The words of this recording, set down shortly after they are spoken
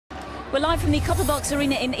We're live from the Copperbox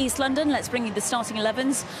Arena in East London. Let's bring you the starting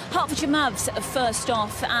 11s. Hertfordshire Mavs first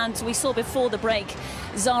off, and we saw before the break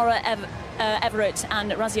Zara Everett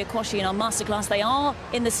and Razia Quashie in our masterclass. They are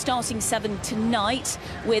in the starting 7 tonight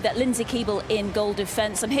with Lindsay Keeble in goal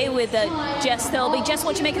defence. I'm here with Jess Thirlby. Jess,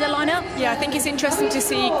 what do you make of the lineup? Yeah, I think it's interesting to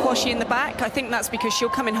see Quashie in the back. I think that's because she'll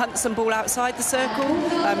come and hunt some ball outside the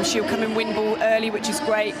circle. She'll come and win ball early, which is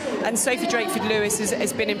great. And Sophie Drakeford-Lewis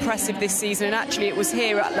has been impressive this season. And actually, it was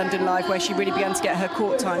here at London Live where she really began to get her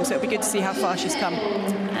court time. So it'll be good to see how far she's come.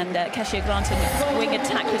 And Keshia Grant in wing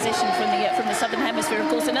attack position from the Southern Hemisphere. Of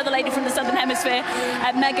course, another lady from the Southern Hemisphere,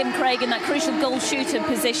 Megan Craig in that crucial goal shooter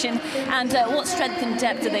position. And what strength and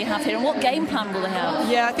depth do they have here, and what game plan will they have?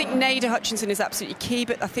 Yeah, I think Nader Hutchinson is absolutely key,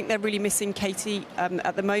 but I think they're really missing Katie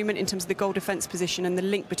at the moment in terms of the goal defence position, and the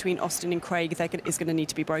link between Austin and Craig is going to need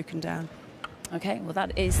to be broken down. OK, well,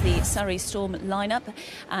 that is the Surrey Storm lineup,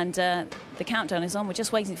 and the countdown is on. We're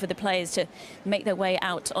just waiting for the players to make their way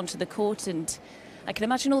out onto the court, and I can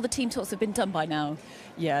imagine all the team talks have been done by now.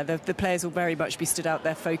 Yeah, the players will very much be stood out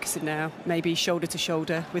there focusing now, maybe shoulder to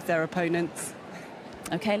shoulder with their opponents.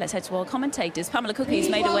 OK, let's head to our commentators. Pamela Cookie's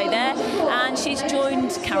made her way there, and she's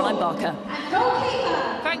joined Caroline Barker.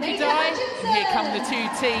 Thank you, Di. And here come the two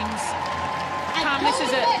teams. Pam, this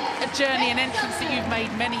is a journey, an entrance that you've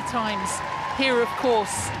made many times. Here, of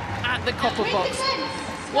course, at the Copperbox.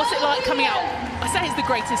 What's it like coming out? I say it's the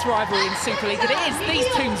greatest rivalry in Super League, but it is. These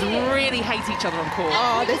teams really hate each other on court.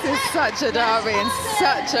 Oh, this is such a derby and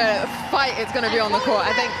such a fight it's going to be on the court.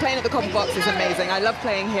 I think playing at the Copperbox is amazing. I love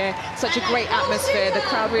playing here. Such a great atmosphere. The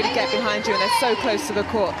crowd really get behind you and they're so close to the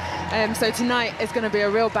court. So tonight is going to be a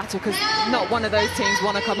real battle because not one of those teams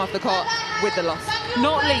want to come off the court with the loss.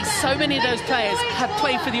 Not least, so many of those players have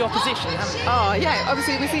played for the opposition, haven't they? Oh, yeah.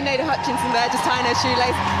 Obviously, we see Nader Hutchinson there just tying her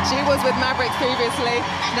shoelace. She was with Mavericks previously.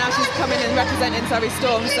 Now she's coming and representing Surrey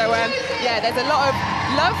Storm. So, yeah, there's a lot of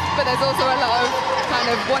love, but there's also a lot of kind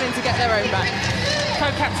of wanting to get their own back.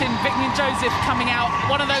 Co-captain Victor Joseph coming out,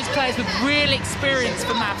 one of those players with real experience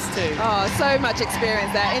for Mavs too. Oh, so much experience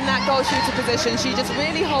there. In that goal shooter position, she just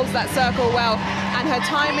really holds that circle well, and her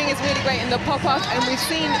timing is really great in the pop-up, and we've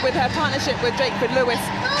seen with her partnership with Drakeford-Lewis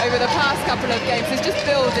over the past couple of games, it's just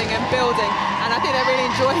building and building, and I think they're really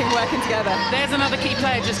enjoying working together. There's another key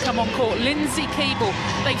player just come on court, Lindsay Keeble.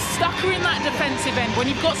 They've stuck her in that defensive end. When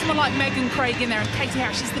you've got someone like Megan Craig in there and Katie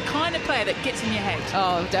Harris, she's the kind of player that gets in your head.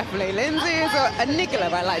 Oh, definitely. Lindsay is a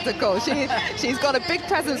niggler, I like to call. She's got a big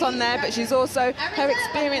presence on there, but she's also, her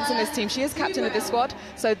experience in this team, she is captain of this squad,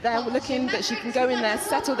 so they're looking that she can go in there,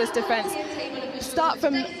 settle this defence, start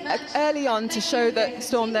from early on to show that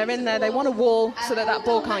Storm, they're in there, they want a wall so that that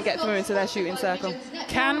ball can't get through into their shooting circle.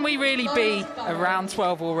 Can we really be around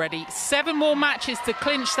 12 already? 7 more matches to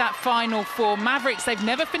clinch that final 4. Mavericks, they've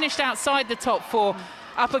never finished outside the top 4,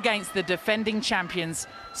 up against the defending champions,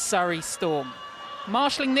 Surrey Storm.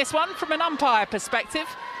 Marshalling this one from an umpire perspective,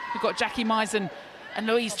 we've got Jackie Misen and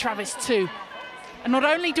Louise Travis too. And not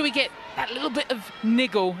only do we get that little bit of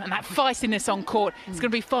niggle and that feistiness on court, it's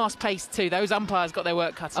going to be fast-paced too. Those umpires got their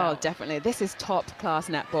work cut out. Oh, definitely. This is top-class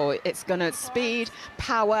netball. It's going to speed,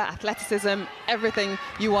 power, athleticism, everything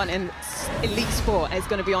you want in elite sport is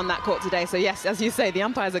going to be on that court today. So, yes, as you say, the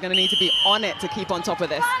umpires are going to need to be on it to keep on top of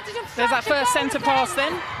this. There's that first centre pass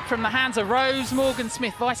then from the hands of Rose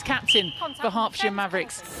Morgan-Smith, vice-captain for Hertfordshire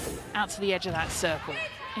Mavericks, out to the edge of that circle.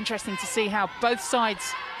 Interesting to see how both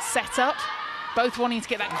sides set up. Both wanting to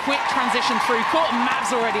get that quick transition through court, and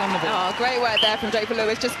Mavs already on the ball. Oh, great work there from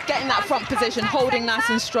Drakeford-Lewis, just getting that front position, holding nice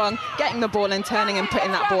and strong, getting the ball and turning and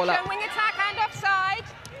putting that ball up. Wing attack and offside.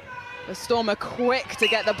 The Storm are quick to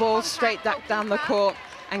get the ball straight back down the court,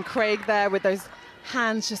 and Craig there with those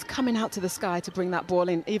hands just coming out to the sky to bring that ball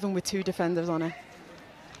in, even with 2 defenders on her.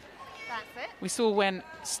 That's it. We saw when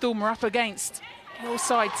Storm were up against your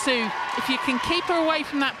side too, if you can keep her away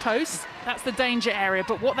from that post, that's the danger area,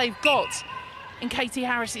 but what they've got in Katie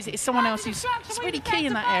Harris is someone else who's really key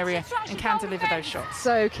in that area and can deliver those shots.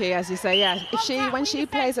 So key, as you say, yeah. When she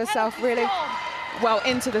plays herself really well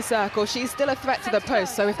into the circle, she's still a threat to the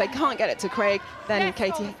post. So if they can't get it to Craig, then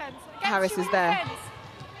Katie Harris is there.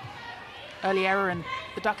 Early error and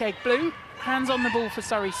the duck egg blue. Hands on the ball for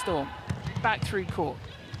Surrey Storm. Back through court.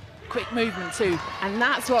 Quick movement too. And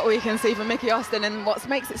that's what we can see from Mickey Austin, and what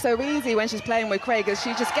makes it so easy when she's playing with Craig is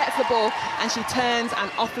she just gets the ball and she turns and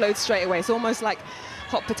offloads straight away. It's almost like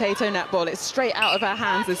hot potato netball. It's straight out of her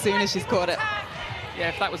hands as soon as she's caught it.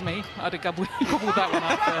 Yeah, if that was me, I'd have gobbled that one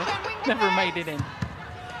up. Never made it in.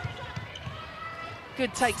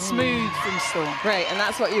 Good take, smooth from Storm. Great, and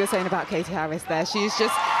that's what you were saying about Katie Harris there. She's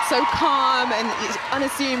just so calm and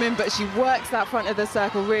unassuming, but she works that front of the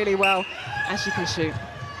circle really well, and she can shoot.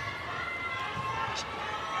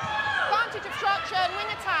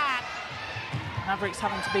 Mavericks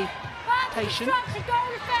having to be patient.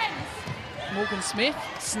 Morgan Smith,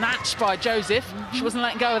 snatched by Joseph. She wasn't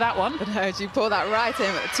letting go of that one. But no, she pulled that right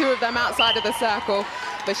in. Two of them outside of the circle,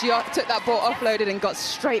 but she took that ball offloaded and got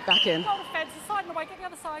straight back in.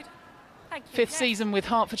 Fifth season with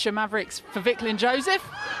Hertfordshire Mavericks for Vicklin Joseph,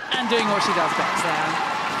 and doing what she does best.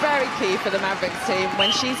 Very key for the Mavericks team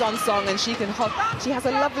when she's on song and she can hold. She has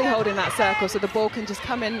a lovely hold in that circle, so the ball can just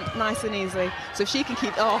come in nice and easily. So if she can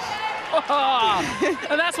keep and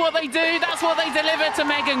that's what they do. That's what they deliver to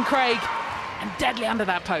Megan Craig. And deadly under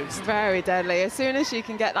that post. Very deadly. As soon as she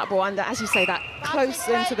can get that ball under, as you say, that close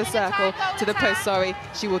into the circle, to the post, sorry,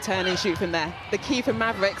 she will turn and shoot from there. The key for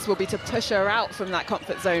Mavericks will be to push her out from that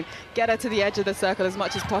comfort zone, get her to the edge of the circle as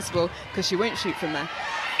much as possible, because she won't shoot from there.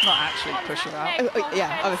 Not actually push her out.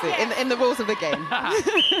 Yeah, obviously, in the rules of the game.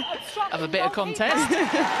 Have a bit of contest.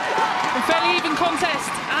 A fairly even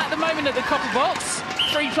contest at the moment at the copper box.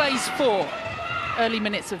 3 plays 4. Early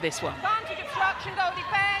minutes of this one. Advantage obstruction, goal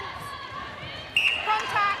defence.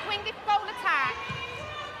 Contact, wing goal attack.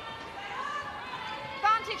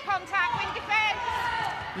 Advantage contact, wing defence.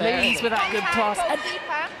 Lees with that good pass. And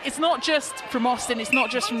it's not just from Austin, it's not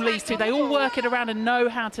just from Lees too. They all work it around and know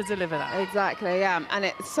how to deliver that. Exactly, yeah. And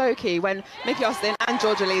it's so key when Mickey Austin and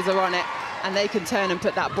Georgia Lees are on it and they can turn and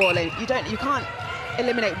put that ball in. You can't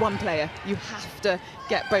eliminate one player. You have to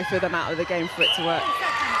get both of them out of the game for it to work.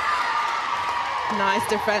 Nice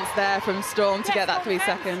defence there from Storm to get that 3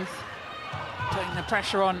 seconds. Putting the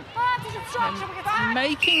pressure on and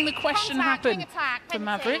making the question happen for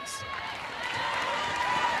Mavericks.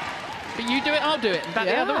 But you do it, I'll do it, and back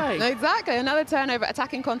the other way. Exactly, another turnover,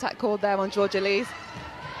 attacking contact called there on Georgia Lees.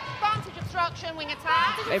 Advantage obstruction, wing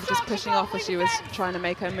attack. Maybe just pushing off as she was trying to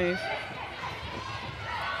make her move.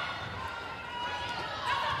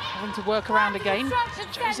 Having to work around again.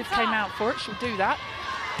 Joseph came out for it, she'll do that.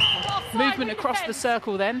 Movement across the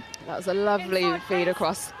circle then. That was a lovely feed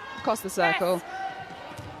across the circle.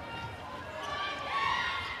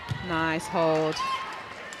 Nice hold.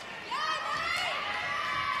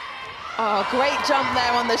 Oh, great jump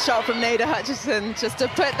there on the shot from Nada Hutchison, just to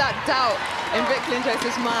put that doubt in Vicklin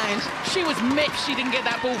Joseph's mind. She was miffed she didn't get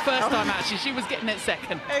that ball first time, actually. She was getting it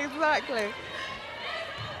second. Exactly.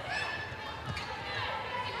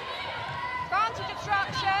 Advantage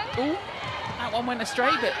obstruction. Ooh, that one went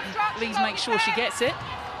astray, but Lees makes sure she gets it.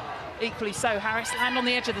 Equally so, Harris land on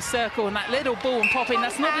the edge of the circle and that little ball and pop in.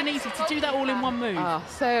 That's not been easy to do that all in one move. Oh,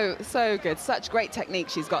 so good. Such great technique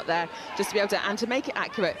she's got there, just to be able to, and to make it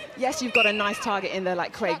accurate. Yes, you've got a nice target in there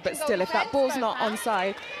like Craig, but still, if that ball's not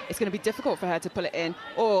onside, it's going to be difficult for her to pull it in,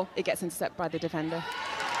 or it gets intercepted by the defender.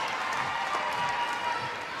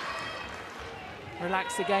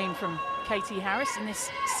 Relax again from Katie Harris, and this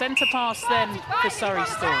centre pass then for Surrey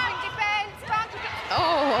Storm.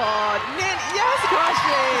 Oh, yes,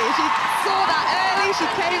 Kwasi. She saw that early, she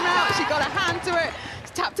came out, she got a hand to it,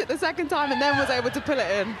 tapped it the second time and then was able to pull it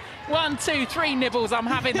in. 1, 2, 3 nibbles, I'm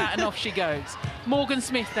having that, and off she goes. Morgan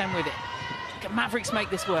Smith then with it. Can Mavericks make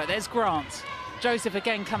this work? There's Grant. Joseph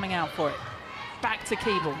again coming out for it. Back to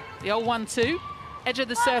Keeble. The old 1-2. Edge of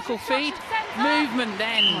the circle feed. Movement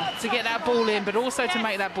then to get that ball in, but also to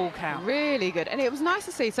make that ball count. Really good. And it was nice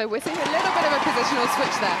to see. So we're seeing a little bit of a positional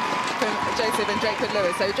switch there from Joseph and Drakewood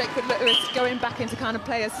Lewis. So Drakewood Lewis going back into kind of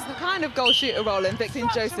play as the kind of goal shooter role, and Vicklin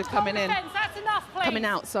Joseph coming in. Coming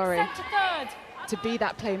out, sorry. To be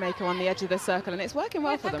that playmaker on the edge of the circle, and it's working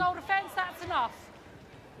well for them. Goal defence, that's enough.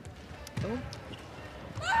 Ooh.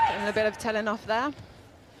 Getting a bit of telling off there.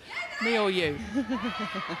 Me or you?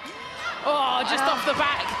 Oh, just off the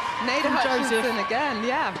back. Nada Hutchinson again,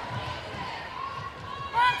 yeah.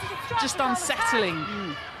 Just unsettling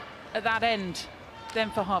at that end,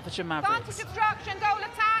 then for Hertfordshire Mavericks. Advantage obstruction, goal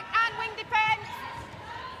attack, and wing defence.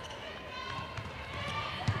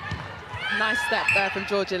 Nice step there from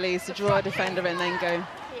Georgia Lees to draw a defender and then go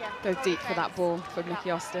deep for that ball from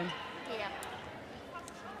Nikki Austin. Here.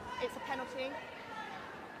 It's a penalty.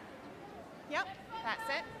 Yep, that's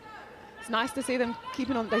it. It's nice to see them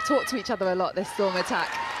keeping on. They talk to each other a lot, this Storm attack,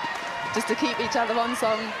 just to keep each other on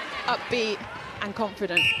song, upbeat and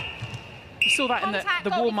confident. You saw that in the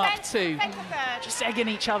warm-up too, just egging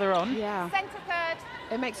each other on. Yeah. Centre third.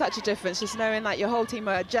 It makes such a difference, just knowing that your whole team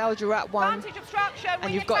are gelled, you're at one,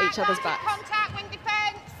 and you've got each other's back. Contact, wing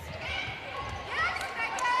defence.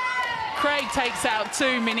 Craig takes out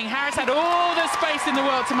 2, meaning Harris had all the space in the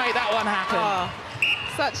world to make that one happen. Oh,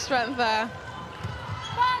 such strength there.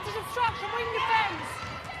 Advantage obstruction, wing defence.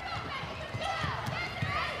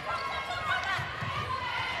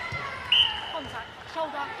 Contact,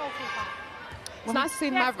 shoulder, goalkeeper. It's nice to see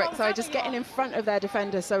Mavericks, so just getting in front of their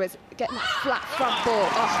defenders, so it's getting that flat front ball.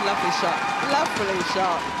 Oh, lovely shot. Lovely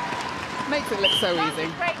shot. Makes it look so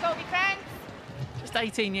easy. Great goal defence. Just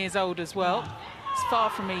 18 years old as well. It's far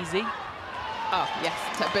from easy. Oh, yes,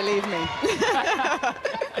 believe me.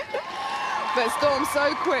 But Storm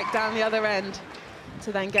so quick down the other end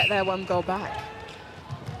to then get their 1 goal back.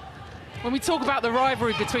 When we talk about the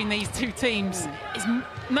rivalry between these two teams, it's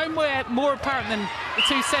nowhere more apparent than the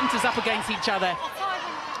two centres up against each other.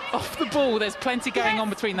 Off the ball, there's plenty going on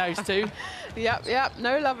between those two. Yep,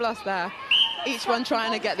 no love lost there. Each one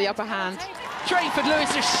trying to get the upper hand. Drakeford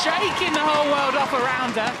Lewis just shaking the whole world off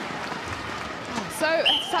around her. So,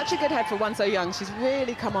 such a good head for one so young. She's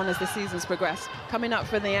really come on as the season's progressed, coming up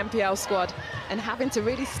from the NPL squad and having to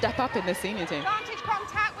really step up in the senior team. Advantage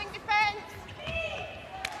contact, wing defence.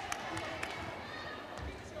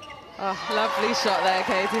 Oh, lovely shot there,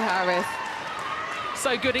 Katie Harris.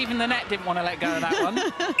 So good, even the net didn't want to let go of that one.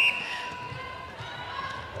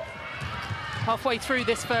 Halfway through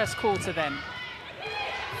this first quarter then.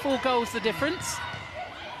 4 goals the difference.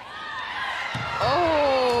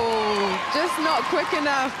 Oh, just not quick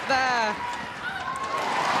enough there.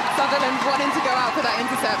 Sutherland wanting to go out for that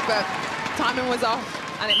intercept, but timing was off,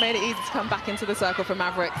 and it made it easy to come back into the circle for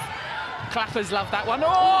Mavericks. Clappers love that one.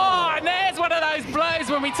 Oh, and there's one of those blows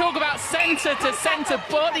when we talk about centre to centre,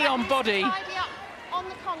 body on body. Tidy up on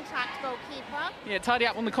the contact, goalkeeper. Yeah, tidy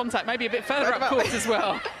up on the contact, maybe a bit further up court as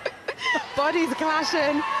well. Bodies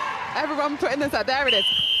clashing, everyone putting this out. There it is.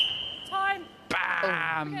 Time.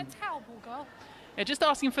 Bam! Get a towel ball, girl. Yeah, just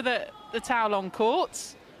asking for the towel on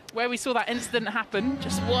court, where we saw that incident happen,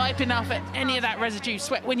 just wiping off any of that residue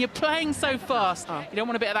sweat. When you're playing so fast, you don't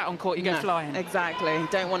want a bit of that on court, you go flying. Exactly,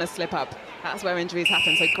 don't want to slip up. That's where injuries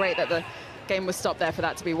happen, so great that the game was stopped there for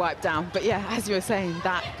that to be wiped down. But yeah, as you were saying,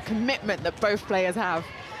 that commitment that both players have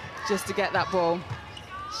just to get that ball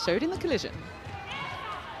showed in the collision.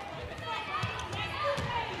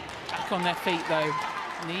 Back on their feet though.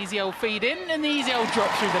 An easy old feed in and the easy old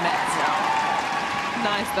drop through the net.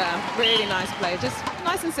 Nice there, really nice play. Just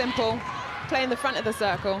nice and simple, play in the front of the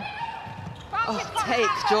circle. Oh, take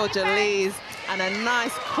Georgia Lee's and a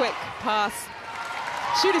nice quick pass.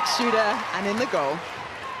 Shooter, and in the goal.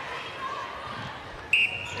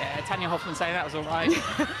 Yeah, Tanya Hoffman saying that was all right.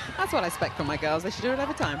 That's what I expect from my girls. They should do it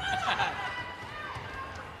every time.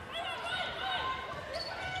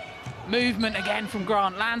 Movement again from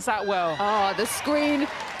Grant, lands that well. Oh, the screen,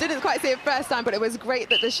 didn't quite see it first time, but it was great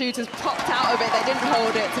that the shooters popped out of it. They didn't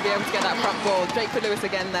hold it to be able to get that front ball. Drakeford Lewis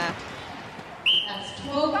again there.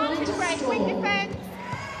 Advantage break, wing defence.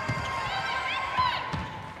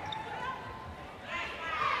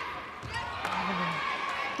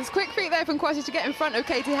 Just quick feet there from Kwasi to get in front of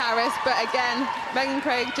Katie Harris, but again, Megan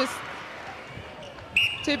Craig just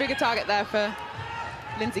too big a target there for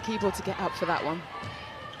Lindsay Keeble to get up for that one.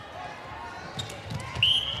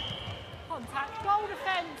 Contact, goal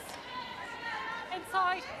defence.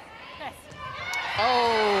 Inside. Yes.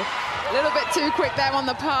 Oh, a little bit too quick there on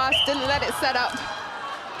the pass, didn't let it set up.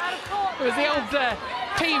 Out of court. It was the old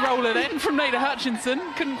P-roller then from Nada Hutchinson.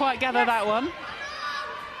 Couldn't quite gather that one.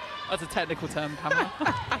 That's a technical term, Pamela.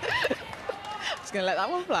 Just going to let that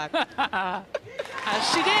one fly. As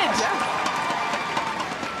she did. Yeah.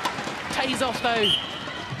 Pays off, though,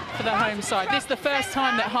 for the home side. This is the first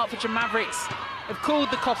time that Hertfordshire Mavericks have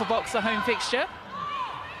called the Copper Box a home fixture.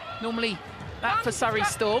 Normally, that for Surrey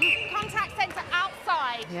Storm. Contact centre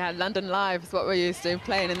outside. Yeah, London Live is what we're used to,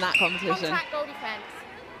 playing in that competition. Contact goal defence.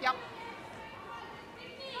 Yep.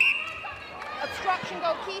 Obstruction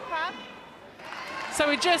goalkeeper. So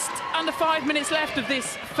we're just under 5 minutes left of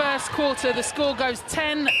this first quarter. The score goes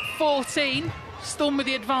 10-14. Storm with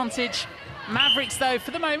the advantage. Mavericks, though,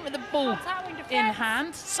 for the moment with the ball in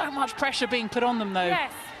hand. So much pressure being put on them, though,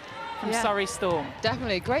 from Surrey Storm.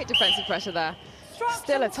 Definitely, great defensive pressure there.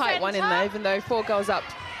 Still a tight one in there, even though 4 goals up.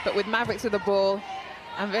 But with Mavericks with the ball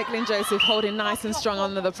and Vicklin Joseph holding nice and strong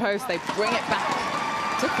under the post, they bring it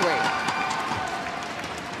back to 3.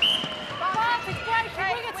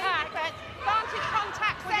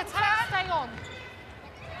 Stay on.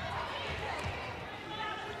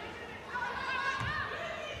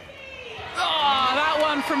 Oh, that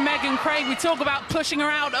one from Megan Craig. We talk about pushing her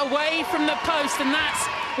out away from the post, and that's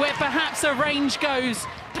where perhaps her range goes.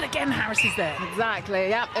 But again, Harris is there. Exactly,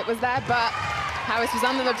 yeah, it was there, but Harris was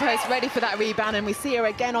under the post, ready for that rebound, and we see her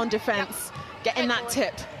again on defence, getting that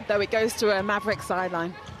tip, though it goes to a Maverick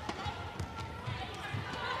sideline.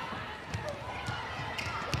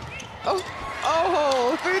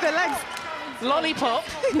 Oh, through the legs. Lollipop.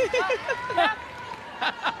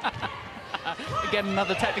 Again,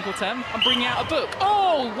 another technical term. I'm bringing out a book.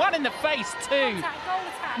 Oh, one in the face, two. Goal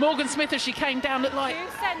attack. Morgan Smith, as she came down, looked like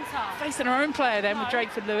facing her own player then with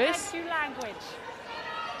Drakeford Lewis. Thank you, language.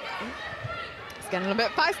 It's getting a little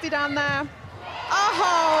bit feisty down there.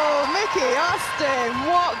 Oh, Mickey Austin,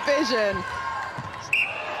 what vision.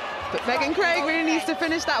 But Megan Craig really needs to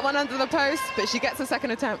finish that one under the post, but she gets a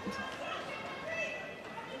second attempt.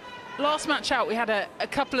 Last match out, we had a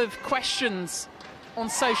couple of questions on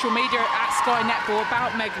social media at Sky Netball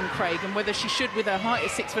about Megan Craig and whether she should, with her height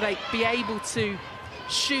of 6'8", be able to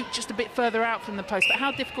shoot just a bit further out from the post. But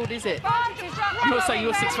how difficult is it? I'm not saying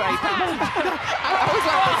you're 6'8". I always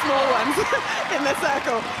like the small ones in the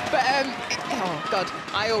circle. But, oh, God,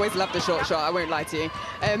 I always love the short shot, I won't lie to you.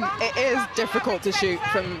 It is difficult to shoot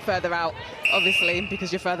from further out, obviously,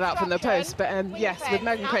 because you're further out from the post. But, yes, with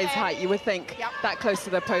Megan Craig's height, you would think that close to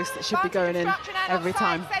the post, it should be going in every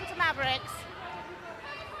time. Centre Mavericks.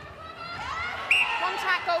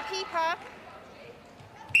 Contact goalkeeper.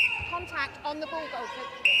 Contact on the ball goalkeeper.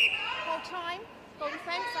 Whole time. Goal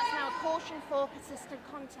defence. That's now a caution for persistent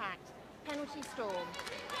contact. Penalty Storm.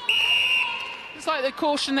 It's like the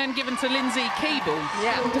caution then given to Lindsay Keeble.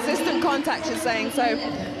 Yeah, persistent contact, she's saying. So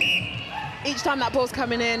each time that ball's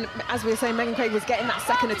coming in, as we were saying, Megan Craig was getting that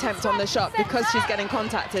second attempt on the shot because she's getting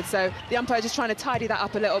contacted. So the umpire just trying to tidy that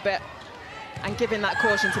up a little bit and giving that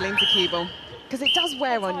caution to Lindsay Keeble, because it does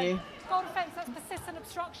wear on you. Goal defence, that's persistent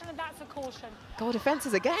obstruction, and that's a caution. Goal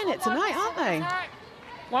defences are getting it tonight, aren't they?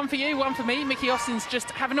 One for you, one for me. Mickey Austin's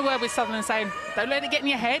just having a word with Sutherland saying, don't let it get in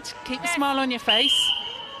your head, keep the smile on your face.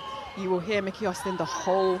 You will hear Mickey Austin the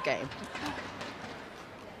whole game.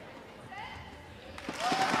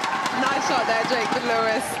 Nice shot there, Drakeford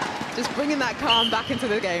Lewis. Just bringing that calm back into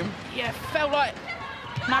the game. Yeah, felt like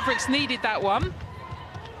Mavericks needed that one.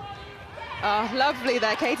 Oh, lovely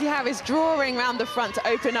there. Katie Harris drawing round the front to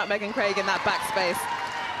open up Megan Craig in that backspace.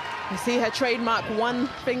 You see her trademark one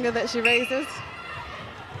finger that she raises.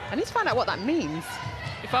 I need to find out what that means.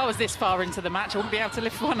 If I was this far into the match, I wouldn't be able to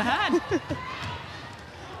lift one hand.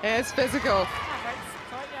 It's physical.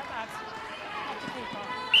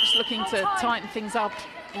 Just looking to tighten things up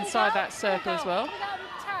inside that circle as well.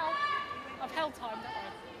 I've held time, don't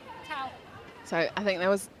I? Towel. So I think there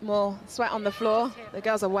was more sweat on the floor. The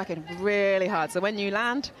girls are working really hard. So when you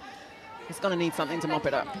land, it's going to need something to mop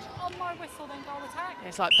it up. On my whistle, then goal attack.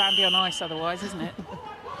 It's like Bambi on ice otherwise, isn't it?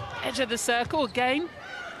 Edge of the circle again.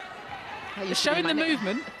 They're showing the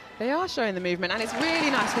movement. They are showing the movement, and it's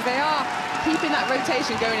really nice because they are keeping that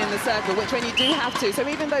rotation going in the circle, which when you do have to. So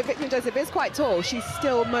even though Victor Joseph is quite tall, she's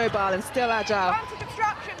still mobile and still agile. Advantage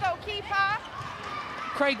obstruction, goalkeeper.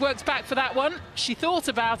 Craig works back for that one. She thought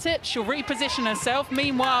about it. She'll reposition herself.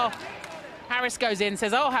 Meanwhile, Harris goes in,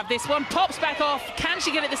 says, I'll have this one. Pops back off. Can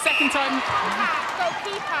she get it the second time?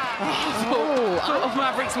 Goalkeeper. I thought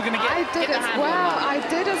Mavericks were going to get I did as well. I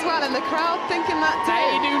did as well, and the crowd thinking that too.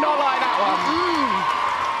 They do not like that one.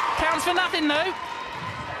 Counts for nothing, though,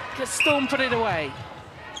 because Storm put it away.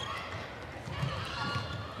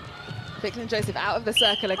 Victor Joseph out of the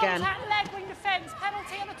circle again. Contact leg wing defence.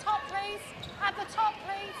 Penalty on the top, please. At the top,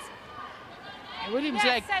 please. Williams'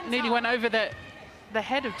 leg nearly went over the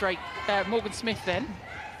head of Morgan Smith then.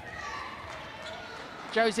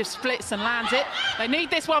 Joseph splits and lands it. They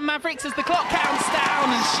need this one, Mavericks, as the clock counts down,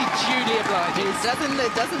 and she duly obliges.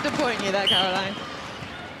 It doesn't disappoint you there, Caroline.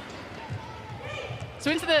 So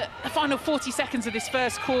into the final 40 seconds of this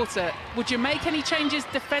first quarter, would you make any changes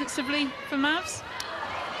defensively for Mavs?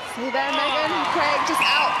 See there, Megan Craig just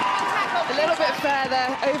out a little bit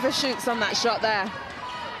further, overshoots on that shot there.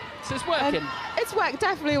 So it's working. It's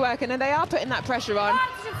definitely working, and they are putting that pressure on.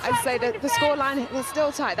 I'd say that the scoreline is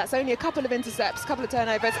still tight. That's only a couple of intercepts, a couple of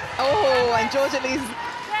turnovers. Oh, and Georgia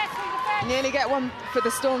Lee's nearly get one for the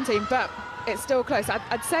Storm team, but it's still close.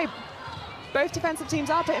 I'd say both defensive teams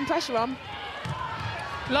are putting pressure on.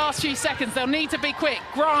 Last few seconds, they'll need to be quick.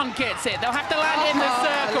 Grant gets it. They'll have to land it in the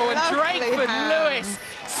circle, and Drakeford Lewis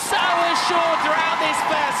so assured throughout this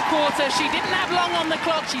first quarter. She didn't have long on the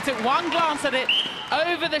clock. She took one glance at it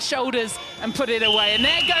over the shoulders and put it away. And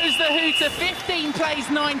there goes the hooter. 15 plays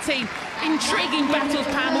 19. Intriguing battles,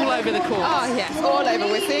 Pam, all over the court. Oh, yes, all over.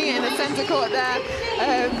 We're seeing it in the centre court there.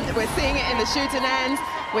 We're seeing it in the shooting end.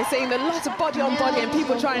 We're seeing a lot of body on body and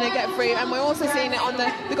people trying to get free. And we're also seeing it on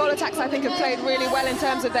the goal attacks. I think have played really well in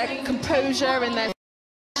terms of their composure and their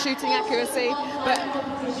shooting accuracy. But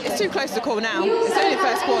it's too close to call now. It's only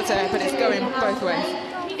first quarter, but it's going both ways.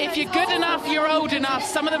 If you're good enough, you're old enough.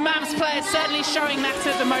 Some of the Mavs players certainly showing that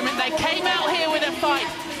at the moment. They came out here with a fight,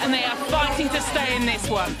 and they are fighting to stay in this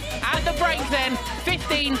one. At the break then,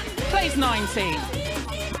 15 plays 19.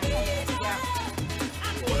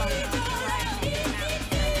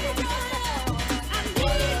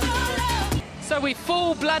 So we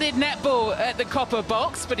full-blooded netball at the Copper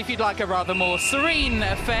Box, but if you'd like a rather more serene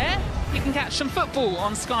affair, you can catch some football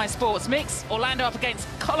on Sky Sports Mix. Orlando up against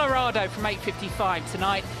Colorado from 8:55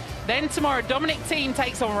 tonight. Then tomorrow, Dominic Thiem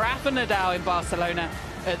takes on Rafa Nadal in Barcelona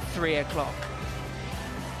at 3 o'clock.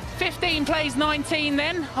 15 plays 19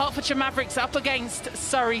 then. Hertfordshire Mavericks up against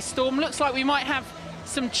Surrey Storm. Looks like we might have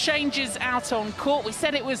some changes out on court. We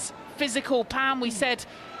said it was physical, Pam. We said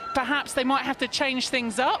perhaps they might have to change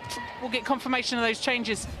things up. We'll get confirmation of those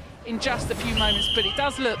changes in just a few moments, but it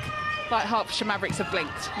does look like Hertfordshire Mavericks have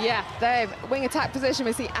blinked. Yeah, they've wing attack position.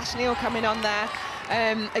 We see Ash Neal coming on there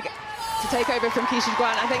to take over from Keisha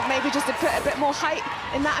Grant. I think maybe just to put a bit more height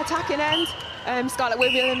in that attacking end. Scarlett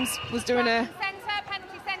Williams was doing a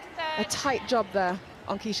tight job there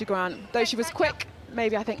on Keisha Grant. Though she was quick, I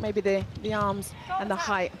think maybe the arms and the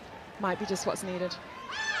height might be just what's needed.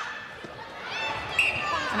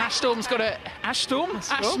 And Ash Storm's got a... Ash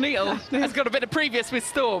Neal has got a bit of previous with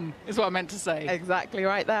Storm, is what I meant to say. Exactly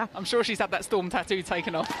right there. I'm sure she's had that Storm tattoo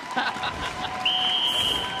taken off.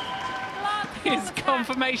 Here's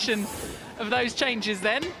confirmation of those changes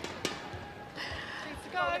then.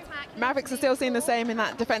 Mavericks are still seeing the same in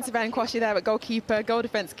that defensive end. Quashie there at goalkeeper, goal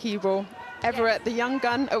defence key ball. Everett, the young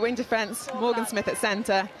gun, at wing defence. Morgan Smith at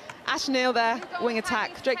centre. Ash Neal there, wing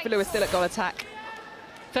attack. Drake Lewis still at goal attack.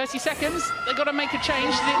 30 seconds, they've got to make a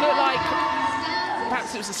change. Did it look like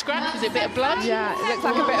perhaps it was a scratch? Was it a bit of blood? Yeah, it looks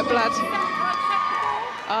like a bit of blood.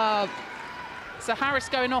 So Harris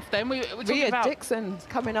going off then. We're talking about Dixon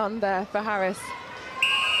coming on there for Harris.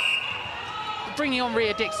 Bringing on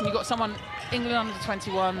Rhea Dixon, you've got someone, England under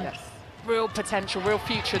 21, yes. Real potential, real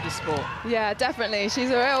future of the sport. Yeah, definitely. She's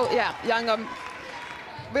a real, young,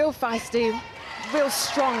 real feisty, real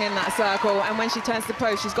strong in that circle. And when she turns to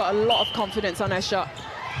post, she's got a lot of confidence on her shot.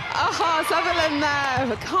 Oh, Sutherland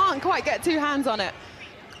there, can't quite get two hands on it.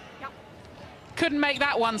 Couldn't make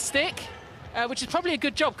that one stick, which is probably a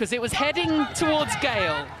good job because it was heading towards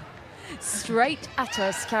Gale. Straight at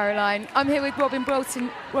us, Caroline. I'm here with Robin Broughton.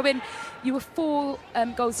 Robin, you were 4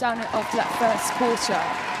 goals down after that first quarter.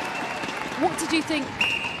 What did you think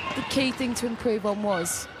the key thing to improve on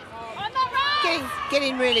was?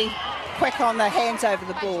 Getting really quick on the hands over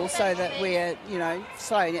the ball so that we're,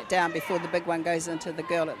 slowing it down before the big one goes into the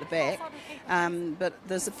girl at the back. But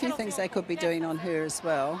there's a few things they could be doing on her as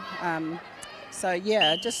well. So,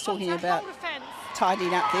 yeah, just talking about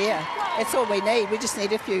tidying up there. That's all we need. We just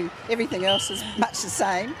need everything else is much the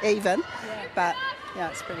same, even. But, yeah,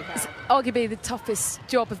 it's pretty hard. It's arguably the toughest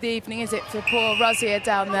job of the evening, is it, for poor Razia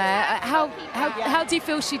down there? How do you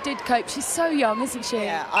feel she did cope? She's so young, isn't she?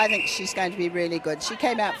 Yeah, I think she's going to be really good. She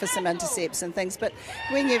came out for some intercepts and things, but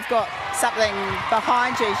when you've got something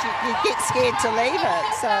behind you, you get scared to leave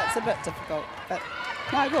it, so it's a bit difficult. But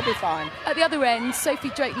no, we'll be fine. At the other end, Sophie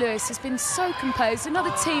Drake-Lewis has been so composed.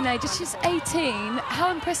 Another teenager, she's 18.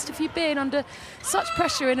 How impressed have you been under such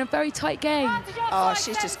pressure in a very tight game? Oh,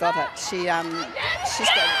 she's just got it. She's got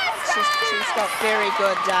very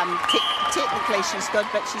good. Technically, she's good,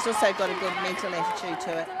 but she's also got a good mental attitude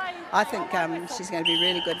to it. I think she's going to be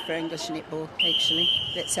really good for English netball. Actually,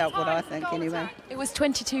 that's what I think anyway. It was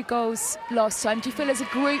 22 goals last time. Do you feel as a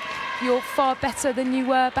group you're far better than you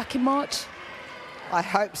were back in March? I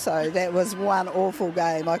hope so. That was one awful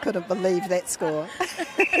game. I couldn't believe that score.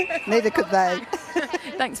 Neither could they.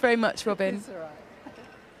 Thanks very much, Robin. That's all right.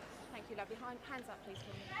 Thank you, lovely. Hands up, please.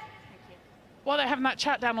 Thank you. While they're having that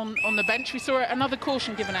chat down on the bench, we saw another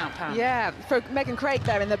caution given out, Pam. Yeah, for Megan Craig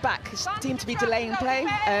there in the back. She seemed to be delaying play.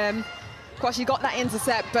 Quashie got that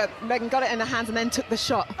intercept, but Megan got it in her hands and then took the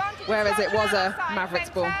shot, whereas it was a Mavericks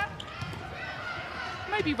ball.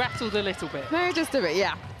 Maybe rattled a little bit. No, just a bit,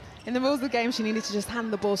 yeah. In the rules of the game, she needed to just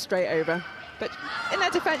hand the ball straight over. But in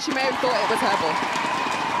her defence, she may have thought it was her ball.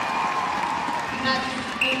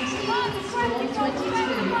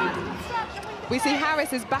 We see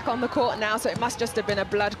Harris is back on the court now, so it must just have been a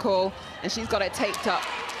blood call, and she's got it taped up.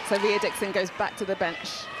 So Rhea Dixon goes back to the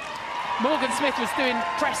bench. Morgan Smith was doing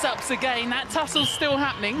press-ups again. That tussle's still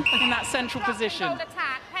happening in that central position.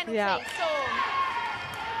 Yeah.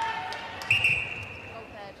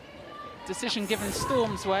 Decision given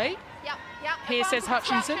Storm's way. Here says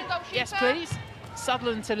Hutchinson. Yes, please.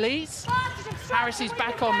 Sutherland to Lees. Harris is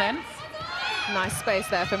back on then. Nice space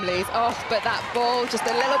there from Lees. Oh, but that ball, just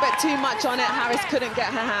a little bit too much on it. Harris couldn't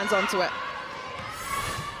get her hands onto it.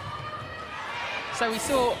 So we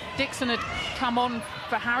saw Dixon had come on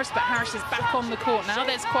for Harris, but Harris is back on the court now.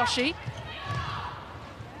 There's Quashie.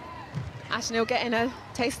 Ash Neal getting a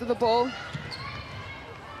taste of the ball.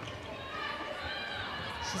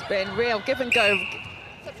 She's been real give and go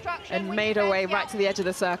and made her way right to the edge of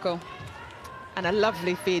the circle. And a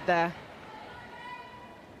lovely feed there.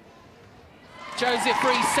 Joseph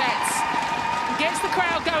resets. Gets the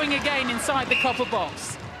crowd going again inside the copper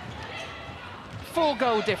box.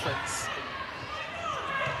 4-goal difference.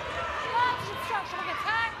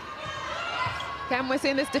 Again, we're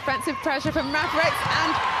seeing this defensive pressure from Mavericks,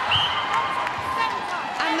 and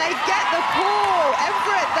they get the call.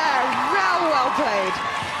 Everett there, well played.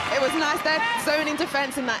 It was nice there, zoning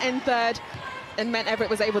defence in that end third, and meant Everett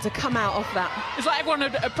was able to come out of that. It's like everyone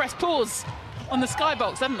had pressed pause on the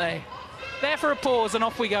skybox, hadn't they? There for a pause, and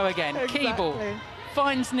off we go again. Exactly. Keeble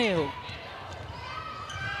finds Neil.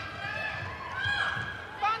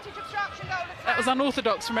 That was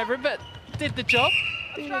unorthodox from Everett, but did the job.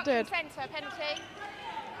 It did. Centre penalty.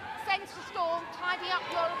 Sends to Storm, tidy up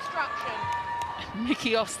your obstruction.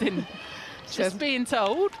 Mickey Austin just being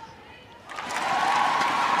told.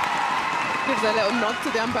 Gives a little nod to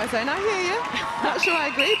the umpire saying, I hear you. Not sure I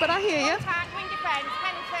agree, but I hear you. Contact, wing defence,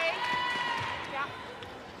 penalty. Yeah.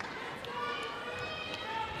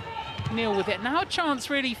 Neil with it. Now a chance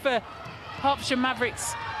really for Hertfordshire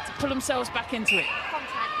Mavericks to pull themselves back into it.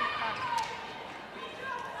 Contact.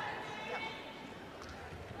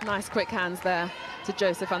 Nice quick hands there to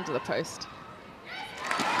Joseph under the post.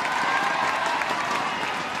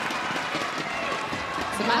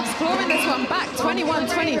 So Mavs clawing this one back,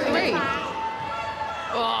 21-23.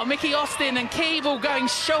 Oh, Mickey Austin and Keeble going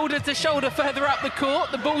shoulder to shoulder further up the court.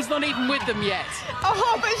 The ball's not even with them yet.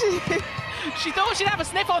 Oh, but she thought she'd have a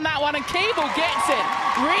sniff on that one, and Keeble gets it.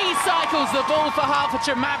 Recycles the ball for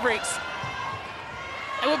Hertfordshire Mavericks.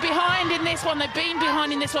 They were behind in this one. They've been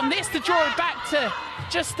behind in this one. This to draw it back to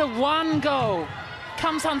just the 1 goal.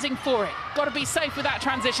 Comes hunting for it. Got to be safe with that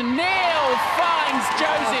transition. Neil finds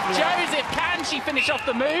Joseph. Joseph, can she finish off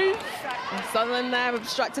the move? Sutherland there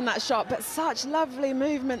obstructing that shot, but such lovely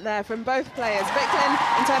movement there from both players. Vicklin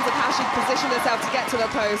in terms of how she positioned herself to get to the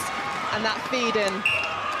post, and that feed in.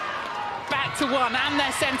 Back to 1 and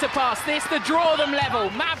their centre pass. This to draw them level.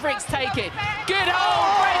 Mavericks take it. Good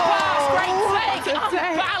hold, great pass, great take.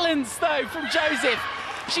 Unbalanced though from Joseph.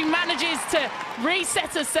 She manages to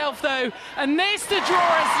reset herself though, and this to draw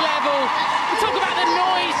us level. We talk about the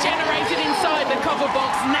noise generated inside the copper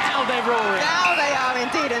box. Now they're roaring. Now they are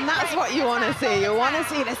indeed, and that's what you want to see. You want to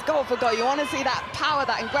see this goal for goal. You want to see that power,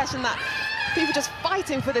 that aggression, that people just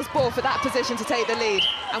fighting for this ball, for that position to take the lead.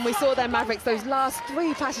 And we saw their Mavericks, those last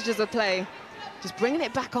 3 passages of play, just bringing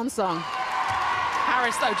it back on song.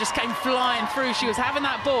 Harris though just came flying through. She was having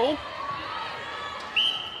that ball.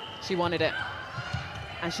 She wanted it.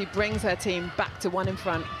 And she brings her team back to 1 in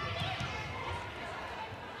front.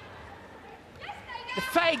 The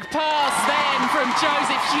fake pass then from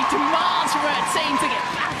Joseph. She demands from her team to get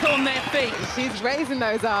back on their feet. She's raising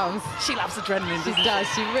those arms. She loves adrenaline, She does.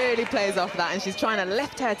 She really plays off that, and she's trying to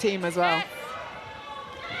lift her team as well.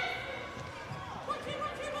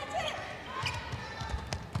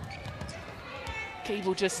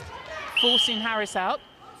 Keeble just forcing Harris out.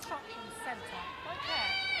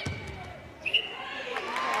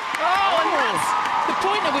 Oh, and that's the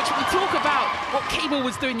point at which we talk about what Keeble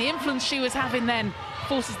was doing, the influence she was having then.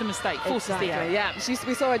 Forces the mistake, forces the error. Yeah,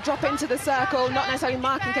 we saw her drop into the circle, not necessarily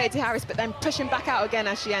marking Katie Harris, but then pushing back out again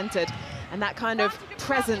as she entered. And that kind of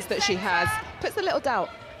presence that she has puts a little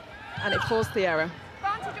doubt, and it forced the error.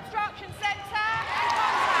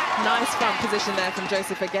 Nice front position there from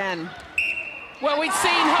Joseph again. Well, we'd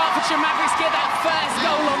seen Hertfordshire Mavericks get that first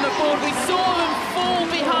goal on the board. We saw them fall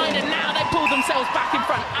behind, and now they pulled themselves back in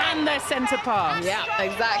front, and their centre pass. Yeah,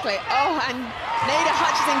 exactly. Oh, and Nader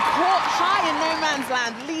Hutchison caught high in no man's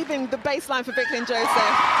land, leaving the baseline for Vicklin Joseph.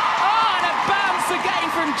 Oh, and a bounce again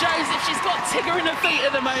from Joseph. She's got Tigger in her feet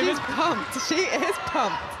at the moment. She's pumped. She is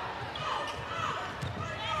pumped.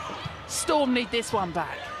 Storm need this one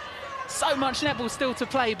back. So much netball still to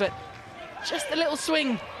play, but just a little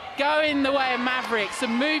swing going the way of Mavericks.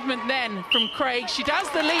 Some movement then from Craig. She does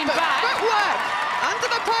the lean back. Footwork under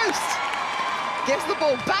the post. Gives the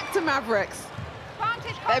ball back to Mavericks.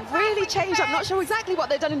 They've really changed up. Not sure exactly what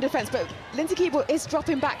they've done in defence, but Lindsay Keeble is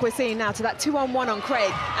dropping back, we're seeing now, to that 2-on-1 on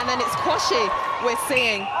Craig. And then it's Kwashi we're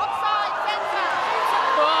seeing. Oh,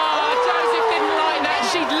 Joseph didn't like that.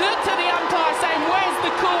 She looked at the umpire saying, where's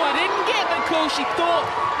the call? I didn't get the call. She thought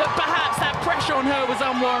that perhaps that pressure on her was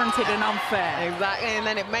unwarranted and unfair. Exactly, and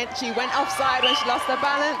then it meant she went offside when she lost her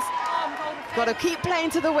balance. Got to keep playing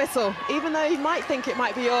to the whistle. Even though you might think it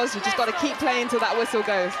might be yours, you just got to keep playing till that whistle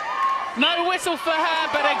goes. No whistle for her,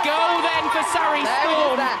 but a goal then for Surrey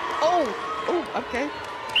Storm. Oh, okay.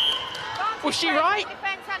 Was she right?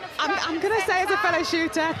 I'm going to say as a fellow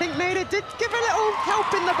shooter, I think Nader did give a little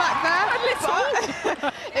help in the back there.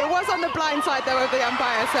 It was on the blind side though of the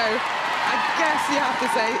umpire, so I guess you have to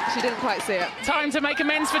say she didn't quite see it. Time to make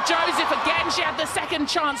amends for Joseph. Again, she had the second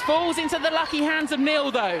chance. Falls into the lucky hands of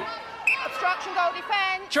Neil, though. Obstruction, goal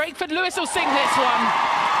defence. Drakeford Lewis will sing this one.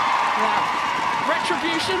 Yeah.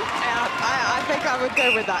 Retribution. Yeah, I think I would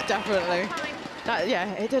go with that, definitely.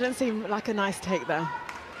 Yeah, it didn't seem like a nice take there.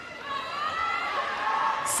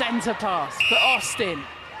 Centre pass for Austin.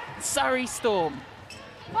 Surrey Storm.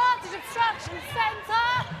 Vantage obstruction,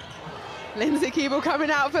 centre. Lindsay Keeble coming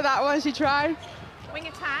out for that one, she tried. Wing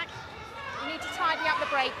attack. You need to tidy up the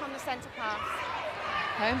break on the centre pass.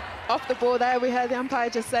 Okay. Off the ball there, we heard the umpire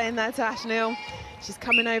just saying there to Ash Neil. She's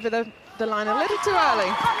coming over the line a little too early.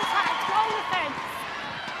 Contact, goal defence.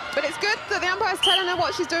 But it's good that the umpire's telling her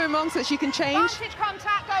what she's doing wrong so that she can change. Vantage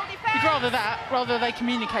contact, goal defence. You'd rather that, rather they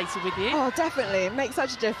communicated with you. Oh, definitely. It makes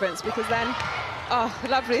such a difference because then, oh,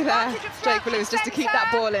 lovely there, Jake Lewis, just to keep that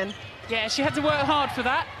ball in. Yeah, she had to work hard for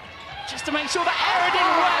that, just to make sure that error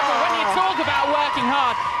didn't work. But when you talk about working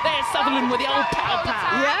hard, there's Sutherland with the old pow.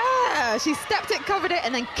 Yeah, she stepped it, covered it,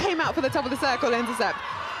 and then came out for the top of the circle intercept,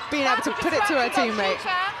 being able to put it to her teammate.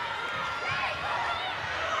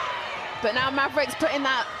 But now Mavericks putting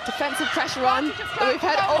that defensive pressure on that we've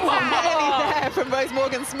had nearly there from Rose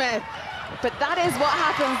Morgan-Smith. But that is what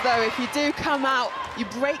happens, though, if you do come out, you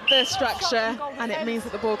break the structure, and it means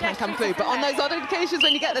that the ball can come through. But on those other occasions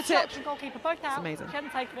when you get the tip, it's amazing.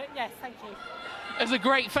 Yes, thank you. There's a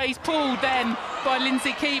great face pulled then by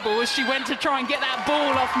Lindsay Keeble as she went to try and get that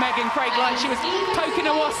ball off Megan Craig like she was poking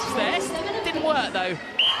her wasps there. Didn't work, though.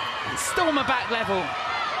 Storm are back level.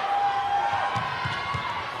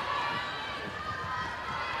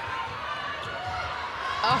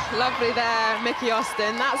 Oh, lovely there, Mickey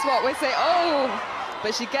Austin. That's what we say. Oh,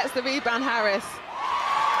 but she gets the rebound, Harris.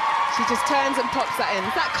 She just turns and pops that in.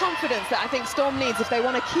 It's that confidence that I think Storm needs if they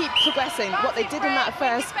want to keep progressing. What they did in that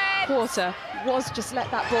first quarter was just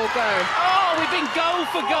let that ball go. Oh, we've been goal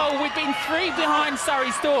for goal. We've been 3 behind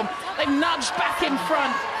Surrey Storm. They've nudged back in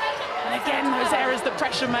front. And again, those errors that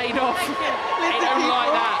pressure made off. They don't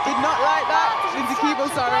like that. Did not like that. Lindsay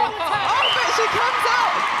Keeble, sorry. Oh, but she comes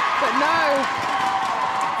out. But no.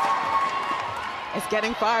 It's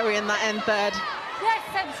getting fiery in that end third. Yes,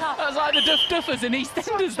 centre. That was like the Duffers in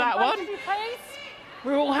EastEnders, that one.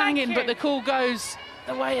 We're all hanging, but the call goes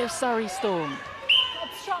the way of Surrey Storm.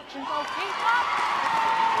 Obstruction, goalkeeper.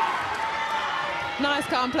 Nice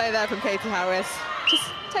calm play there from Katie Harris.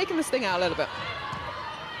 Just taking the sting out a little bit.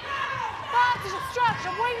 Vantage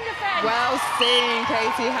obstruction, wing defence. Well seen,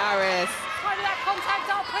 Katie Harris. Tidy that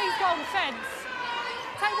contact up, please, goal defence.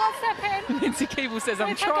 Take one step in. Lindsay Keeble says,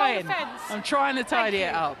 I'm trying to tidy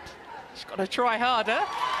it up. She's got to try harder.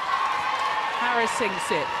 Harris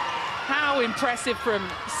sinks it. How impressive from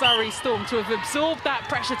Surrey Storm to have absorbed that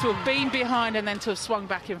pressure, to have been behind and then to have swung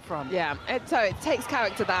back in front. Yeah, so it takes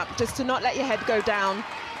character, that, just to not let your head go down,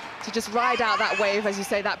 to just ride out that wave, as you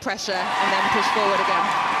say, that pressure, and then push forward again.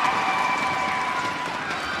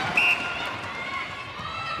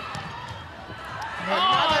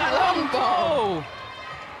 Another long ball.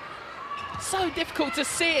 So difficult to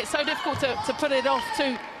see it, so difficult to put it off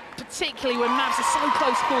too, particularly when Mavs are so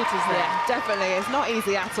close quarters there. Yeah, definitely, it's not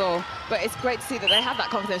easy at all, but it's great to see that they have that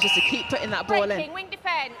confidence just to keep putting that ball in. Wing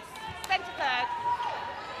defence, centre third.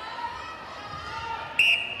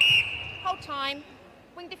 Hold time.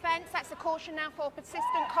 Wing defence, that's a caution now for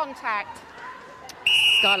persistent contact.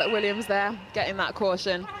 Scarlett Williams there, getting that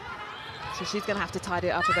caution. So she's going to have to tidy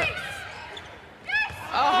it up a bit.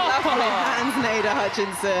 Oh, lovely hands, Nada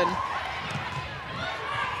Hutchinson.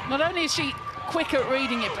 Not only is she quick at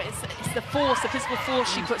reading it, but it's the force, the physical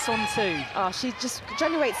force she puts on too. Oh, she just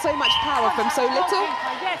generates so much power from so little.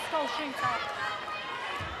 Yes, goal shooter.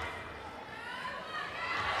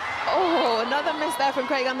 Oh, another miss there from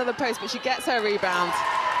Craig under the post, but she gets her rebound.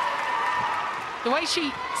 The way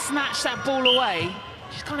she snatched that ball away,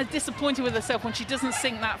 she's kind of disappointed with herself when she doesn't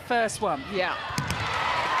sink that first one. Yeah.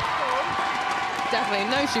 Definitely,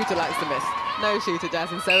 no shooter likes to miss. No shooter,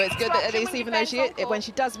 Jasmine. So it's good that at least, even though when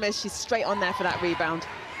she does miss, she's straight on there for that rebound.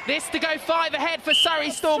 This to go 5 ahead for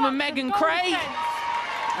Surrey Storm and Megan Craig.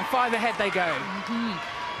 And 5 ahead they go.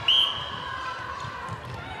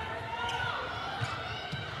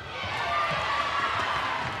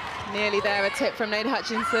 Nearly there, a tip from Nada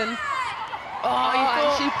Hutchinson. Oh,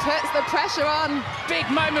 and she puts the pressure on. Big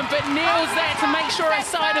moment, but Neil's there to make sure her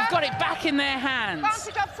side have got it back in their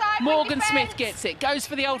hands. Morgan Smith gets it, goes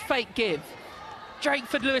for the old fake give.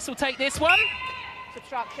 Drakeford Lewis will take this one.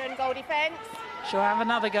 Obstruction, goal defence. She'll have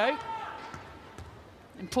another go.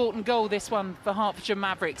 Important goal, this one, for Hertfordshire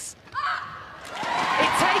Mavericks.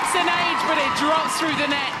 It takes an age, but it drops through the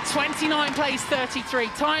net. 29 plays 33.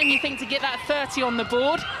 Time, you think, to get that 30 on the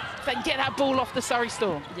board. if they can get that ball off the Surrey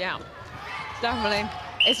Storm. Yeah, definitely.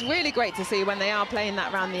 It's really great to see when they are playing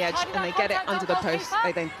that around the edge and they get it under the post,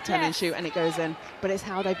 they then turn and shoot and it goes in. But it's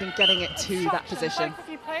how they've been getting it to that position. Both of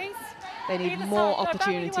you, please. They need more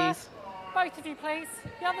opportunities. Both of you, please.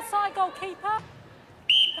 The other side goalkeeper,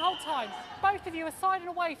 the whole time. Both of you are siding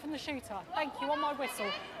away from the shooter. Thank you, on my whistle.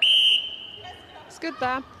 It's good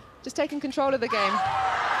there. Just taking control of the game.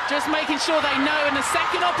 Just making sure they know, and a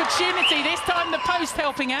second opportunity, this time the post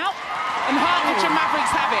helping out, and Hertfordshire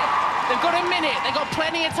Mavericks have it. They've got a minute, they've got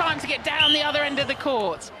plenty of time to get down the other end of the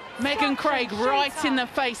court. Megan Craig right in the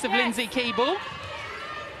face of Lindsay Keeble.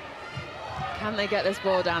 Can they get this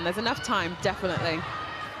ball down? There's enough time, definitely.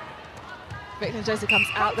 Victor Joseph comes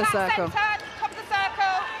out the circle. Top of the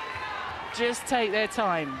circle. Just take their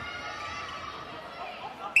time.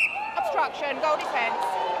 Obstruction, goal defence.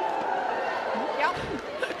 Yep.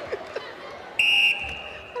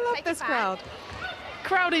 I love this crowd.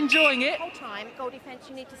 Crowd enjoying it. Whole time, goal defence,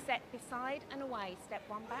 you need to step beside and away. Step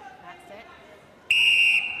one back, that's it.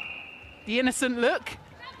 The innocent look,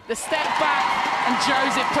 the step back, and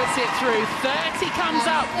Joseph puts it through. 30 comes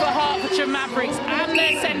up for Hertfordshire Mavericks and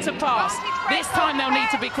their centre pass. This time they'll need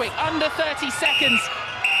to be quick, under 30 seconds.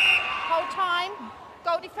 Whole time,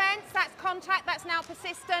 goal defence, that's contact, that's now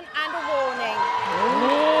persistent, and a warning.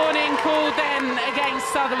 Warning called then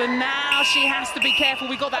against Sutherland. Now she has to be careful.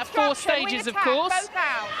 We've got that 4 stages, of course.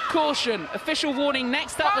 Caution, official warning.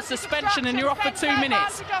 Next up, a suspension, and you're off for 2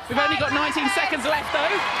 minutes. We've only got 19 seconds left,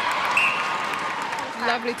 though.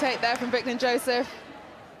 Lovely take there from Vicklin Joseph.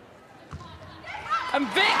 And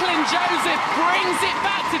Vicklin Joseph brings it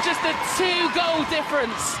back to just a 2-goal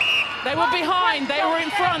difference. They were behind, they were in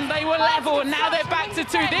front, they were level, and now they're back to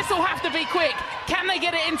 2. This will have to be quick. Can they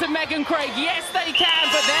get it into Megan Craig? Yes, they can,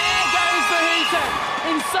 but there goes the hooter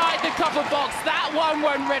inside the copper box. That one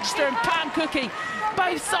won't register, and Pam Cookie,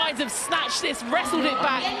 both sides have snatched this, wrestled it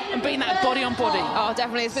back, and been that body on body. Oh,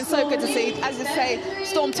 definitely. It's been so good to see. As you say,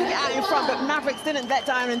 Storm took it out in front, but Mavericks didn't let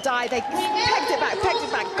down and die. They pegged it back,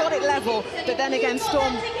 got it level, but then again,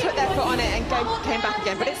 Storm put their foot on it and came back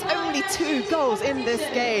again. But it's only 2 goals in this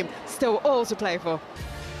game. Still all to play for.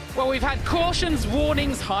 Well, we've had cautions,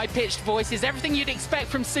 warnings, high-pitched voices, everything you'd expect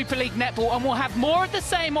from Super League netball, and we'll have more of the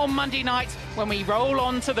same on Monday night when we roll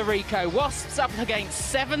on to the Rico. Wasps up against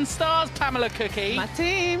 7 Stars, Pamela Cookie. My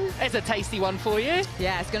team. There's a tasty one for you.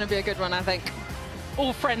 Yeah, it's going to be a good one, I think.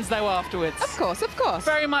 All friends, though, afterwards. Of course, of course.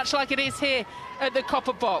 Very much like it is here at the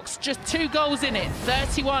Copper Box. Just 2 goals in it.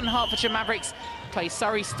 31 Hertfordshire Mavericks play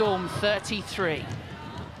Surrey Storm 33.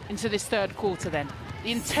 Into this 3rd quarter, then.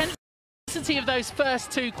 The intensity of those first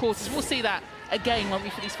 2 quarters, we'll see that again, won't we,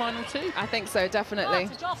 for these final 2? I think so, definitely.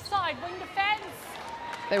 Offside, wing defence.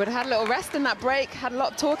 They would have had a little rest in that break, had a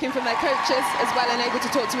lot of talking from their coaches as well, and able to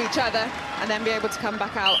talk to each other and then be able to come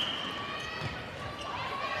back out.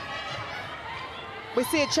 We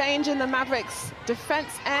see a change in the Mavericks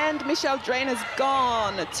defence, and Michelle Drain has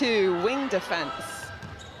gone to wing defence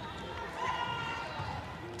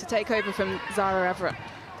to take over from Zara Everett.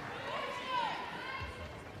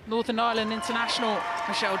 Northern Ireland international,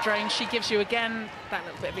 Michelle Drain, she gives you again that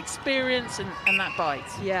little bit of experience and that bite.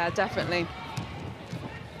 Yeah, definitely.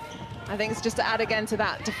 I think it's just to add again to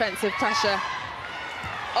that defensive pressure.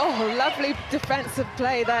 Oh, lovely defensive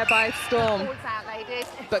play there by Storm.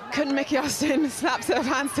 But couldn't Mickey Austin snaps her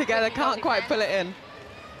hands together, can't quite pull it in.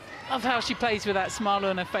 Love how she plays with that smile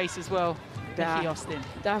on her face as well, Mickey Austin.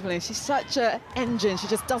 Definitely, she's such an engine, she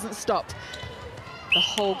just doesn't stop the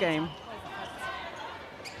whole game.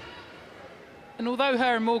 And although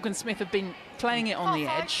her and Morgan Smith have been playing it on the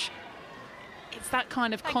edge, it's that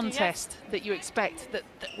kind of contest that you expect that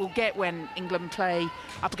we'll get when England play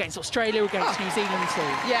up against Australia, against New Zealand too.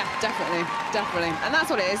 Yeah, definitely, definitely. And that's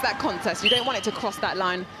what it is, that contest. You don't want it to cross that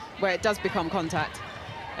line where it does become contact.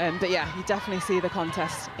 But yeah, you definitely see the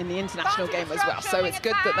contest in the international game as well. So it's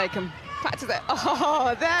good that they can practice it.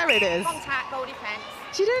 Oh, there it is. Contact, goal defence.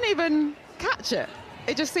 She didn't even catch it.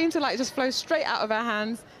 It just seemed to like just flow straight out of her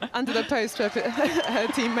hands under the post for her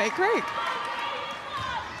teammate Craig.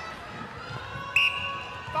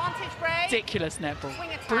 Vantage break. Ridiculous netball.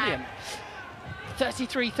 Brilliant.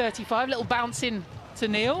 33-35, little bounce in to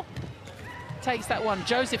Neil. Takes that one.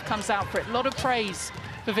 Joseph comes out for it. A lot of praise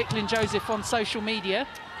for Vicklin Joseph on social media.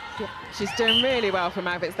 Yeah, she's doing really well for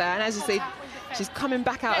Mavericks there. And as you see, she's coming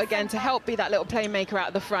back out again to help be that little playmaker out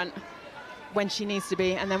at the front when she needs to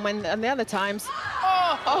be. And then when and the other times,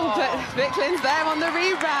 but Vicklin's there on the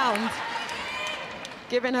rebound,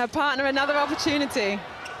 giving her partner another opportunity.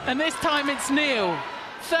 And this time it's Neil.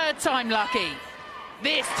 3rd time lucky.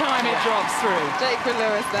 This time it drops through. Jake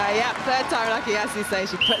Lewis there, yeah, 3rd time lucky, as you say,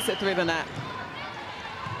 she puts it through the net.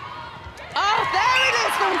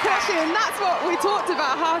 from Quashie, and that's what we talked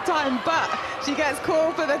about half-time, but she gets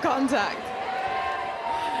called for the contact.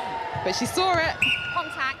 But she saw it.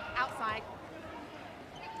 Contact outside.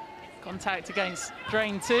 Contact against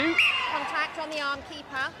Drain 2. Contact on the arm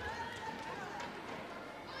keeper.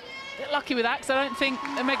 Bit lucky with that, because I don't think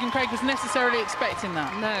that Megan Craig was necessarily expecting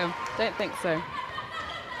that. No, don't think so.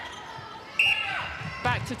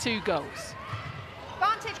 Back to 2 goals.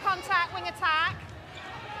 Vantage contact, wing attack.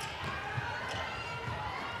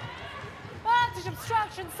 Vantage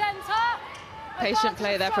obstruction centre. Patient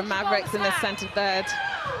play there from Mavericks in the centre third.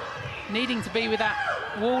 Needing to be with that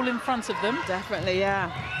wall in front of them. Definitely,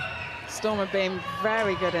 yeah. Storm have been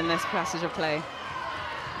very good in this passage of play.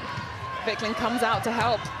 Vickling comes out to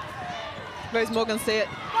help. Rose Morgan Smith,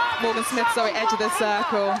 edge of the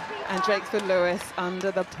circle, and Drakeford Lewis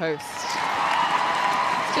under the post.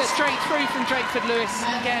 Just straight through from Drakeford Lewis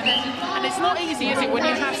again, and it's not easy, is it, when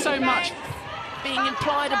you have so much being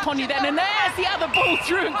implied upon you then, and there's the other ball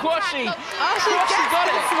through, and Quashie. Oh, she got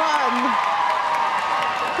this one.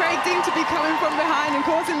 Craig seemed to be coming from behind and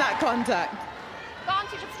causing that contact.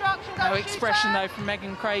 Vantage obstruction, goal No expression though from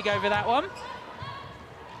Megan Craig over that one.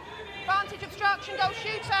 Vantage obstruction, goal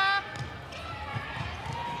shooter.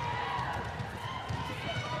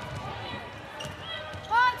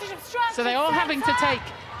 Vantage obstruction. So they are having to take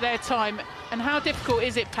their time. And how difficult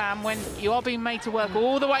is it, Pam, when you are being made to work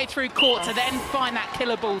all the way through court to then find that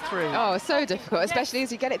killer ball through? Oh, so difficult, especially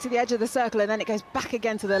as you get it to the edge of the circle and then it goes back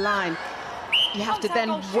again to the line. You have to then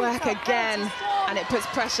work again, and it puts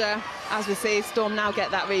pressure. As we see, Storm now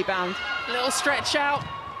get that rebound. Little stretch out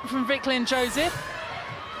from Vickling Joseph.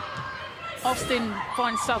 Austin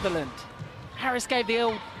finds Sutherland. Harris gave the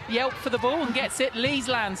old yelp for the ball and gets it. Lees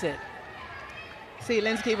lands it. See,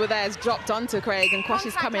 Lindsay Keeble there has dropped onto Craig, and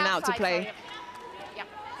Quashie's coming out to play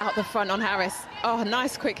out the front on Harris. Oh,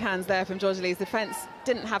 nice quick hands there from Georgia Lee's defence.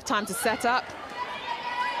 Didn't have time to set up.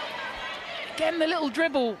 Again, the little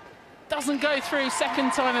dribble doesn't go through.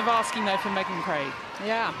 Second time of asking, though, from Megan Craig.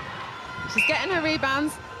 Yeah, she's getting her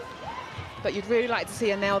rebounds, but you'd really like to see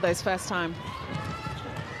her nail those first time.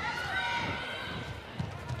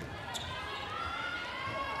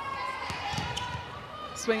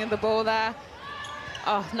 Swinging the ball there.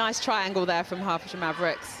 Oh, nice triangle there from Hertfordshire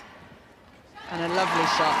Mavericks. And a lovely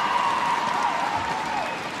shot.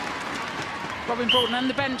 Robin Broughton and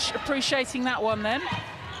the bench appreciating that one then.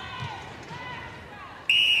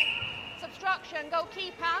 Obstruction,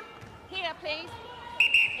 goalkeeper. Here, please.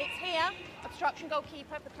 It's here. Obstruction,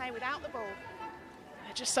 goalkeeper, the play without the ball.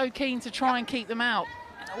 They're just so keen to try and keep them out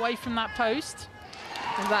and away from that post.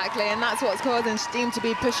 Exactly, and that's what's causing Steam to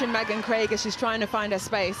be pushing Megan Craig as she's trying to find her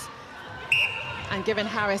space and giving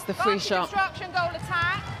Harris the free shot. Obstruction, goal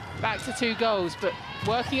attack. Back to 2 goals, but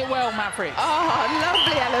working it well, Mavericks. Oh,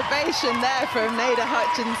 lovely elevation there from Nada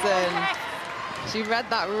Hutchinson. She read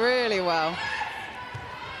that really well.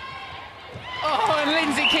 Oh, and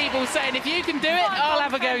Lindsay Keeble saying, if you can do it, I'll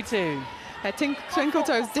have a go too. Her twinkle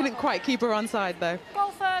toes didn't quite keep her onside, though.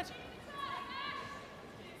 Goal third.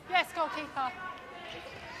 Yes, goalkeeper.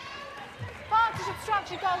 Vantage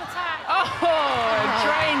obstruction, goal attack. Oh,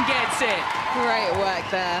 Drain gets it. Great work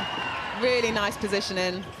there. Really nice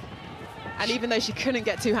positioning. And even though she couldn't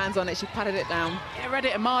get 2 hands on it, she patted it down. Yeah, read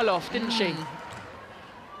it a mile off, didn't she?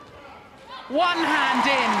 One hand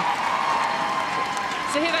in.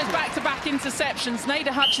 So here those back-to-back interceptions.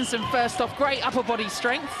 Nada Hutchinson first off, great upper body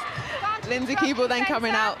strength. Lindsay Keeble then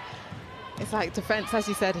coming out. It's like defence, as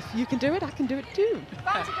you said, if you can do it, I can do it too.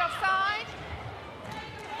 Vantage offside.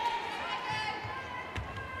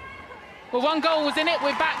 Well, 1 goal was in it,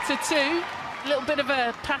 we're back to 2. A little bit of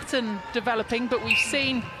a pattern developing, but we've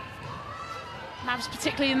seen Mavs,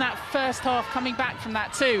 particularly in that first half, coming back from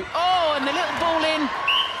that too. Oh, and the little ball in.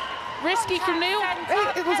 Risky from Neil.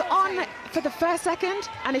 It was on for the first second,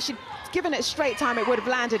 and if she'd given it straight time, it would have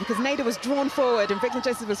landed because Nada was drawn forward and Vickling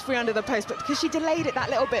Joseph was free under the post. But because she delayed it that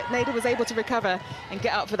little bit, Nada was able to recover and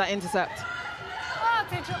get up for that intercept.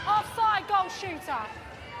 Vantage offside, goal shooter.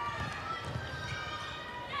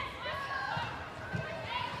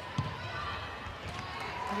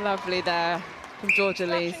 Lovely there from Georgia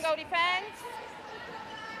Lees. Goal defence.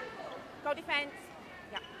 Goal defence.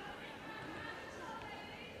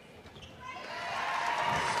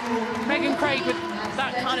 Megan Craig with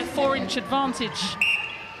that kind of 4-inch advantage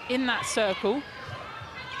in that circle.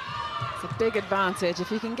 It's a big advantage. If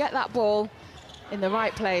you can get that ball in the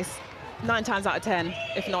right place, 9 times out of 10,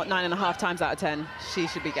 if not 9.5 times out of 10, she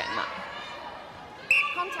should be getting that.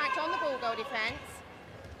 Contact on the ball, goal defence.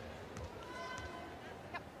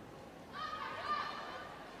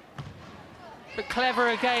 But clever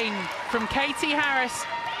again from Katie Harris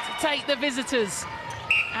to take the visitors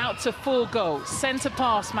out to 4 goals. Centre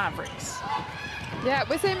pass, Mavericks. Yeah,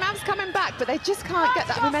 we're seeing Mavs coming back, but they just can't get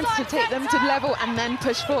that momentum to take them to level and then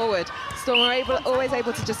push forward. Storm are always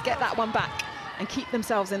able to just get that one back and keep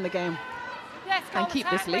themselves in the game. Yes, and keep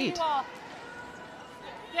this lead.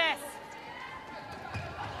 Yes.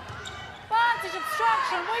 Vantage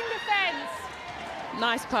obstruction, wing defence.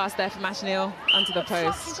 Nice pass there from Ash Neal onto the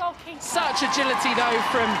post. Such agility, though,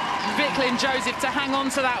 from Vicklin Joseph to hang on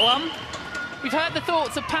to that one. We've heard the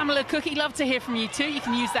thoughts of Pamela Cookie. Love to hear from you too. You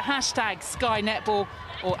can use the hashtag Sky Netball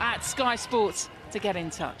or at Sky Sports to get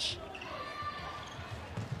in touch.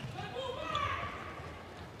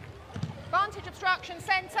 Vantage obstruction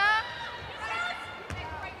centre.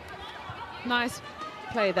 Nice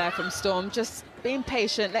play there from Storm, just being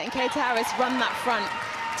patient, letting Kate Harris run that front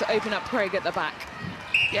to open up Craig at the back.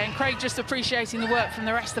 Yeah, and Craig just appreciating the work from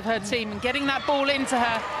the rest of her team and getting that ball into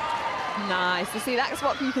her. Nice. You see, that's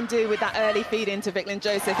what you can do with that early feed into Vicklin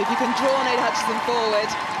Joseph. If you can draw Nate Hutchison forward,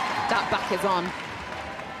 that back is on.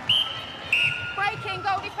 Breaking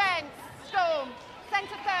goal defence. Storm.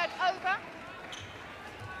 Centre third over.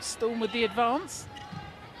 Storm with the advance.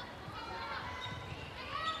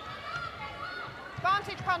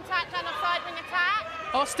 Vantage contact and a side wing attack.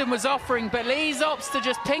 Austin was offering, but Lees opts to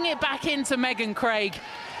just ping it back into Megan Craig.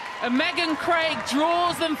 And Megan Craig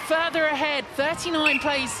draws them further ahead. 39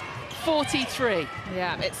 plays 43.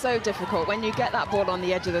 Yeah, it's so difficult when you get that ball on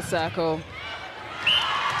the edge of the circle.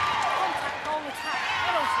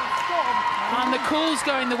 And the call's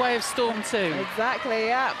going the way of Storm too. Exactly,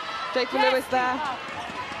 yeah. Jacob Lewis there.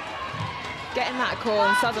 Getting that call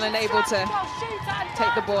and Sutherland able to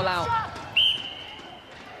take the ball out.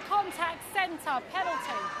 Contact centre,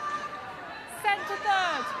 penalty. Centre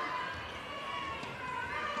third.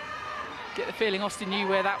 Get the feeling Austin knew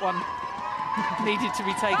where that one needed to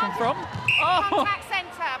be taken from. Oh! Contact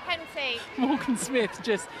centre, penalty. Morgan Smith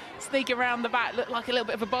just sneak around the back, looked like a little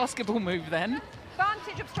bit of a basketball move then.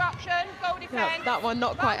 Vantage obstruction, goal defence. Yeah, that one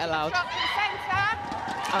not quite allowed. Obstruction centre.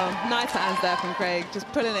 Oh, nice hands there from Craig, just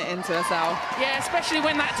pulling it into herself. Yeah, especially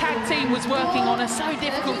when that tag team was working on her, so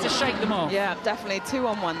difficult to shake them off. Yeah, definitely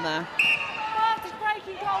 2-on-1 there. Vantage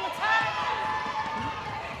breaking goal attack.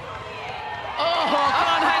 Oh,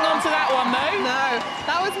 can't hang on to that one though. No,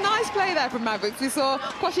 that was a nice play there from Mavericks. We saw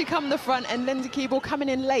Quashie come the front and Linda Keeble coming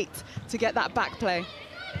in late to get that back play.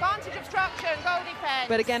 Vantage obstruction, goal defence.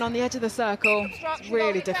 But again, on the edge of the circle, it's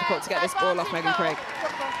really difficult to get this ball off Megan Craig.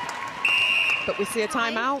 But we see a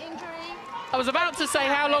timeout. I was about to say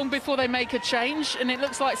how long before they make a change, and it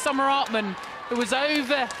looks like Summer Artman, who was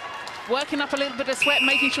over, working up a little bit of sweat,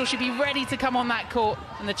 making sure she'd be ready to come on that court,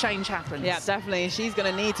 and the change happens. Yeah, definitely. She's going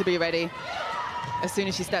to need to be ready as soon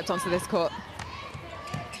as she steps onto this court.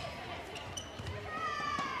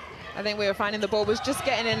 I think we were finding the ball was just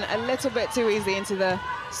getting in a little bit too easy into the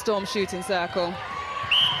Storm shooting circle.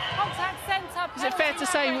 Contact centre. Is it fair to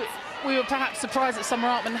say we were perhaps surprised that Summer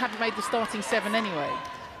Artman hadn't made the starting 7 anyway?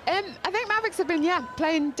 I think Mavericks have been,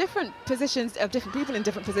 playing different positions, of different people in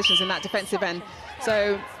different positions in that defensive end.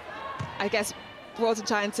 So I guess Walter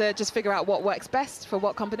trying to just figure out what works best for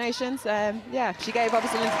what combinations. Yeah, she gave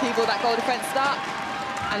obviously Lindsay Keeble that goal defence start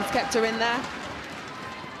and kept her in there.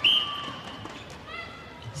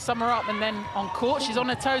 Summer Artman then on court. She's on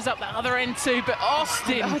her toes up the other end too, but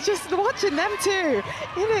Austin. Oh, just watching them two.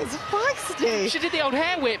 It is feisty. She did the old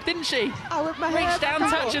hair whip, didn't she? Oh, with my hair. Reach down,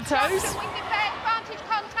 touch her toes. Wing defence, vantage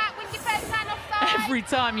contact, wing defence and offside. Every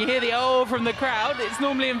time you hear the oh from the crowd, it's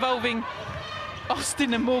normally involving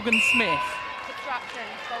Austin and Morgan Smith. Obstruction,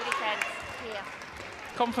 goal defence, here.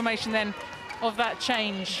 Confirmation then of that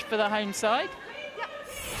change for the home side.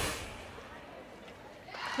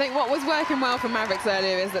 I think what was working well for Mavericks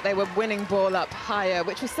earlier is that they were winning ball up higher,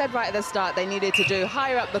 which was said right at the start they needed to do,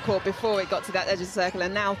 higher up the court before it got to that edge of the circle,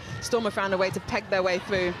 and now Storm have found a way to peg their way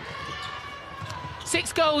through.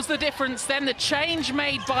 6 goals the difference then, the change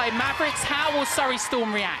made by Mavericks. How will Surrey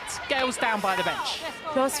Storm react? Gales down by the bench.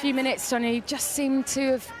 Last few minutes, Johnny, just seem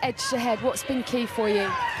to have edged ahead. What's been key for you?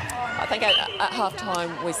 I think at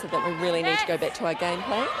half-time we said that we really need to go back to our game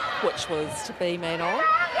plan, which was to be man on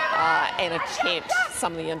and attempt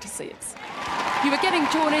some of the intercepts. You were getting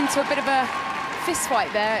drawn into a bit of a fist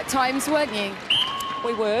fight there at times, weren't you?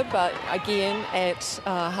 We were, but again, at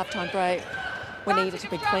half-time break, we needed to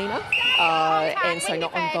be cleaner and so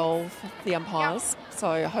not involve the umpires.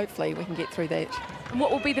 So hopefully we can get through that. And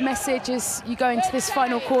what will be the message as you go into this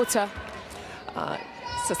final quarter?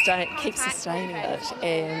 Keep sustaining it,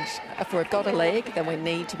 and if we've got a leg, then we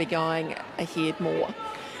need to be going ahead more.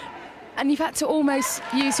 And you've had to almost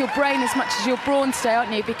use your brain as much as your brawn today,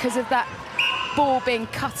 aren't you, because of that ball being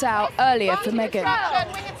cut out earlier for Megan.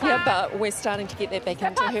 Yeah, but we're starting to get that back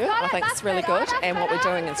into her. I think it's really good. And what we're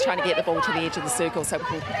doing is trying to get the ball to the edge of the circle so we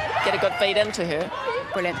can get a good feed into her.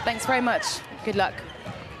 Brilliant. Thanks very much. Good luck.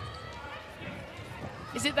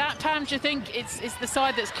 Is it that, Pam, do you think it's the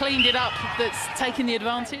side that's cleaned it up that's taking the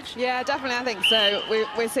advantage? Yeah, definitely, I think so.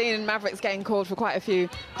 We're seeing Mavericks getting called for quite a few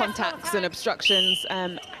contacts and obstructions.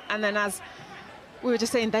 And then, as we were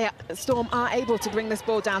just saying, Storm are able to bring this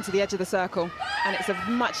ball down to the edge of the circle. And it's a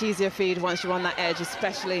much easier feed once you're on that edge,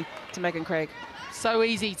 especially to Megan Craig. So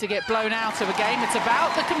easy to get blown out of a game. It's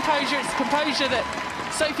about the composure. It's the composure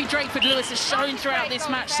that Sophie Drakeford-Lewis has shown throughout this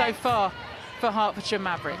match so far for Hertfordshire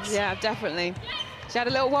Mavericks. Yeah, definitely. She had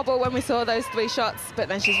a little wobble when we saw those 3 shots, but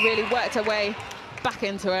then she's really worked her way back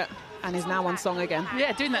into it and is now on song again.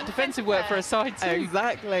 Yeah, doing that defensive work for a side too.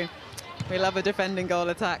 Exactly. We love a defending goal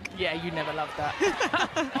attack. Yeah, you never loved that.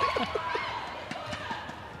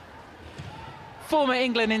 Former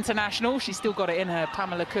England international, she's still got it in her,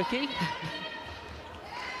 Pamela Cookie.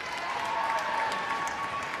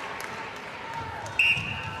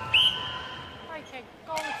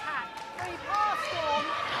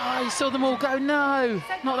 Oh, you saw them all go, no,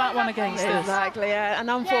 not that one against us. Exactly, yeah, an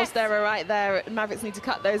unforced error right there. Mavericks need to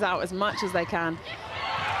cut those out as much as they can.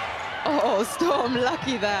 Oh, Storm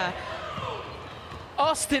lucky there.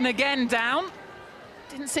 Austin again down.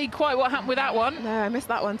 Didn't see quite what happened with that one. No, I missed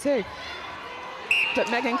that one too. But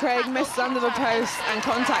Megan Craig missed under the post and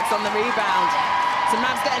contacts on the rebound. So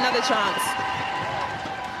Mavs get another chance.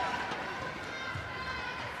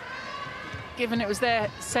 Given it was their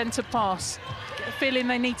centre pass, get the feeling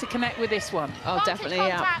they need to connect with this one. Oh, definitely,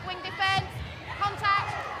 yeah. Wing defence,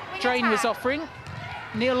 contact, wing Drain attack. was offering.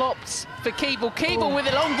 Neil opts for Keeble. Keeble with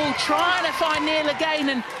a long ball, trying to find Neil again.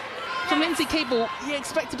 And from Lindsay Keeble, you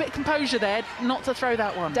expect a bit of composure there, not to throw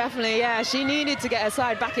that one. Definitely, yeah. She needed to get her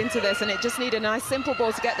side back into this, and it just needed a nice, simple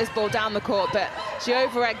ball to get this ball down the court. But she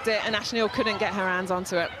over-egged it, and Ash Neil couldn't get her hands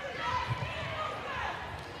onto it.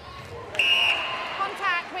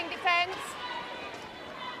 Contact, wing defence.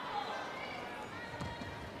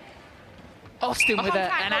 Austin with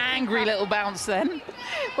an angry little bounce then.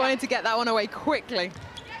 Wanted to get that one away quickly.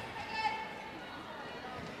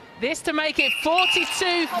 This to make it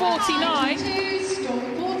 42-49.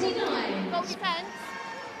 Goal defence.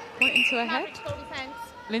 Pointing to her head. Mavericks goal defence.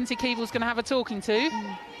 Lindsay Keeble's going to have a talking to.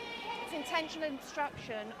 It's intentional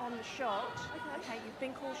obstruction on the shot. Okay, you've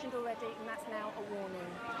been cautioned already, and that's now a warning.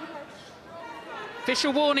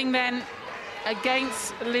 Official warning then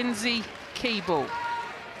against Lindsay Keeble.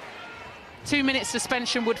 2-minute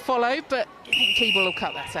suspension would follow, but I think Keeble will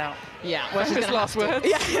cut that out. Yeah, well, she's gonna last words.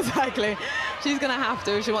 Yeah, exactly. She's going to have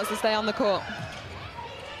to if she wants to stay on the court.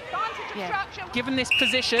 Yeah. Given this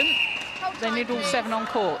position, they need all 7 on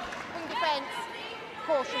court. Wing defence,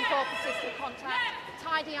 caution for persistent contact.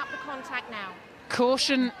 Tidying up the contact now.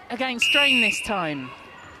 Caution against Drain this time.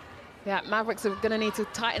 Yeah, Mavericks are going to need to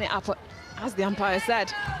tighten it up, as the umpire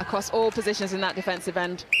said, across all positions in that defensive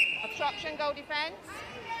end. Obstruction, goal defence.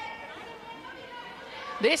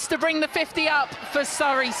 This to bring the 50 up for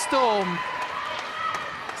Surrey Storm.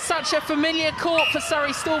 Such a familiar court for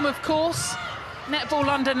Surrey Storm, of course. Netball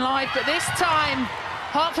London Live, but this time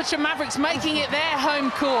Hertfordshire Mavericks making it their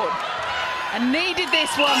home court. And needed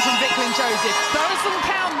this one from Vicklin Joseph. Doesn't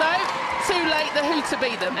count though. Too late, the who to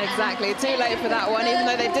beat them. Exactly, too late for that one, even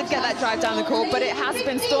though they did get that drive down the court, but it has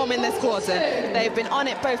been Storm in this quarter. They've been on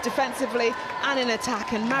it both defensively and in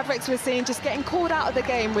attack, and Mavericks we're seeing just getting called out of the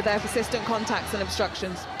game with their persistent contacts and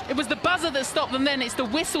obstructions. It was the buzzer that stopped them then. It's the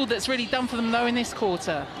whistle that's really done for them though in this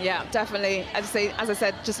quarter. Yeah, definitely. As I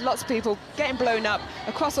said, just lots of people getting blown up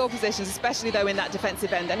across all positions, especially though in that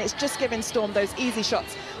defensive end, and it's just giving Storm those easy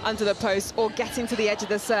shots under the post or getting to the edge of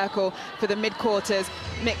the circle for the mid-quarters.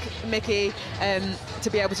 Mickey to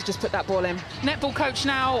be able to just put that ball in. Netball coach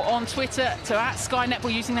now on Twitter to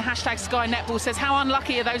 @SkyNetball using the hashtag SkyNetball says, how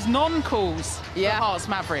unlucky are those non-calls for Hearts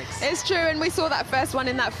Mavericks? It's true, and we saw that first one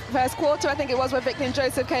in that first quarter, I think it was, where Vicklin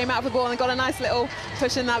Joseph came out of the ball and got a nice little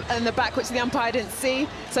push in the back, which the umpire didn't see.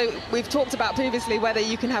 So we've talked about previously whether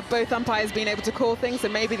you can have both umpires being able to call things,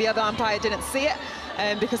 and maybe the other umpire didn't see it,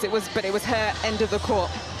 because it was her end of the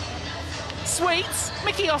court. Sweets,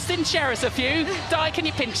 Mickey Austin, share us a few. Di, can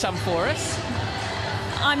you pinch some for us?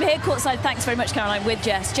 I'm here courtside, thanks very much, Caroline, with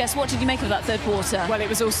Jess. Jess, what did you make of that third quarter? Well, it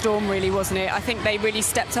was all Storm, really, wasn't it? I think they really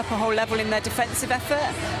stepped up a whole level in their defensive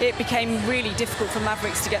effort. It became really difficult for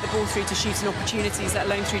Mavericks to get the ball through to shooting opportunities, let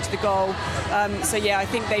alone through to the goal. So, yeah, I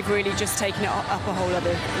think they've really just taken it up a whole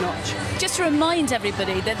other notch. Just to remind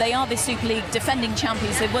everybody that they are the Super League defending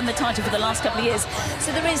champions. They've won the title for the last couple of years.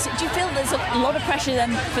 So do you feel there's a lot of pressure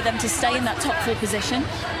then for them to stay in that top 4 position?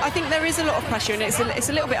 I think there is a lot of pressure, and it's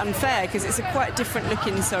a little bit unfair because it's a quite different looking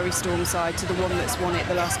second Surrey Storm side to the one that's won it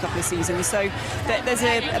the last couple of seasons. So there's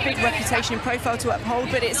a big reputation and profile to uphold,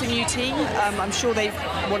 but it's a new team. I'm sure they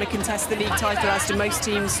want to contest the league title, as do most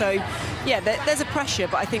teams. So yeah, there's a pressure,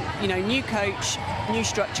 but I think, you know, new coach, new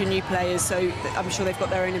structure, new players. So I'm sure they've got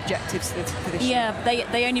their own objectives for this year. Yeah,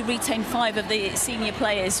 they only retained 5 of the senior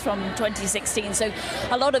players from 2016. So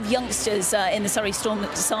a lot of youngsters in the Surrey Storm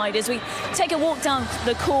side. As we take a walk down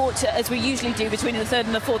the court, as we usually do between the third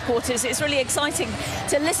and the fourth quarters, it's really exciting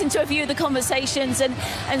to listen to a few of the conversations.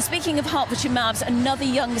 And speaking of Hertfordshire Mavs, another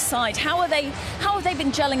young side, how have they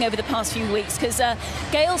been gelling over the past few weeks? Because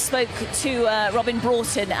Gail spoke to Robin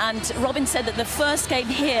Broughton, and Robin said that the first game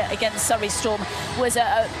here against Surrey Storm was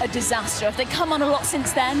a disaster. Have they come on a lot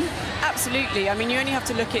since then? Absolutely. I mean, you only have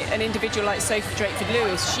to look at an individual like Sophie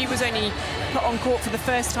Drakeford-Lewis. She was only put on court for the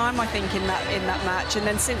first time, I think, in that match, and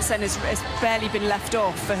then since then has barely been left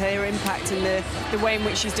off for her impact and the way in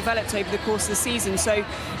which she's developed over the course of the season. So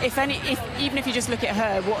even if you just look at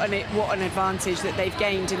her, what an advantage that they've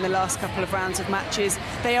gained in the last couple of rounds of matches.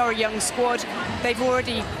 They are a young squad. They've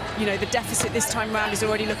already, you know, the deficit this time round is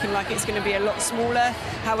already looking like it's going to be a lot smaller.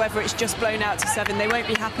 However, it's just blown out to 7. They won't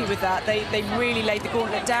be happy with that. They really laid the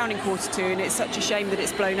gauntlet down in quarter 2, and it's such a shame that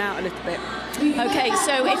it's blown out a little bit. OK,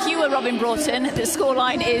 so if you were Robin Broughton, the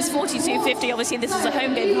scoreline is 42-50. Obviously, this is a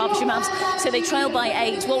home game for Hertfordshire Mavs, so they trail by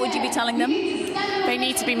 8. What would you be telling them? They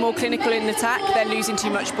need to be more clinical in attack. They're losing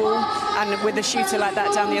too much ball, and with a shooter like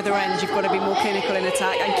that down the other end, you've got to be more clinical in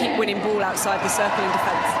attack and keep winning ball outside the circle in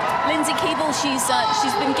defence. Lindsay Keeble,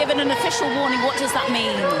 she's been given an official warning. What does that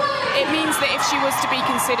mean? It means that if she was to be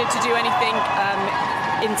considered to do anything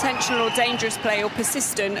intentional or dangerous play or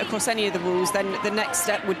persistent across any of the rules, then the next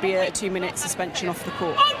step would be a 2-minute suspension off the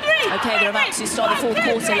court. OK, they're about to start the fourth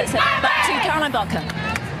quarter. Let's head back to Caroline Barker.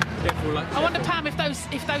 I wonder, Pam, if those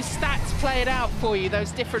stats play it out for you,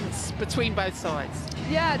 those difference between both sides.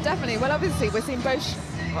 Yeah, definitely. Well, obviously, we're seeing both,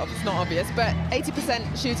 well, it's not obvious, but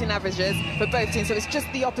 80% shooting averages for both teams. So it's just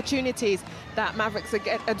the opportunities that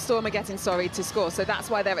Storm are getting, to score. So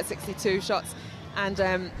that's why they're at 62 shots and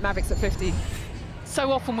Mavericks at 50.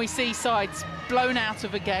 So often we see sides blown out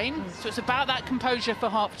of a game. So it's about that composure for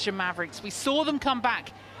Hertfordshire Mavericks. We saw them come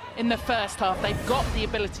back in the first half. They've got the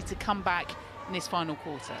ability to come back in this final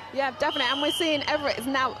quarter. Yeah, definitely. And we're seeing Everett is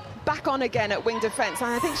now back on again at wing defence, and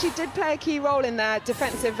I think she did play a key role in their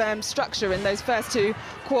defensive structure in those first 2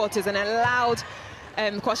 quarters, and it allowed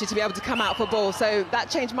Quashie to be able to come out for ball. So that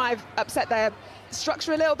change might have upset their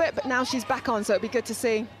structure a little bit, but now she's back on, so it'd be good to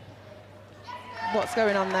see what's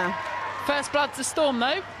going on there. First blood to Storm,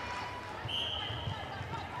 though.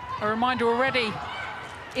 A reminder already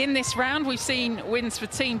in this round, we've seen wins for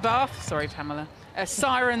Team Bath. Sorry, Pamela.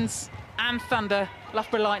 Sirens and Thunder.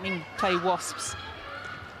 Loughborough Lightning play Wasps.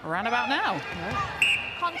 Around about now.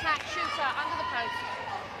 Contact shooter under the post.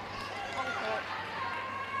 On court.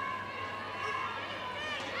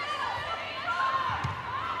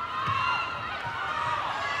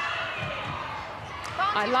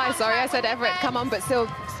 I lied, sorry, I said Everett, come on, but still,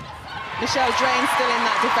 Michelle Drain still in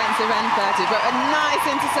that defensive end 30, but a nice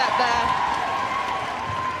intercept there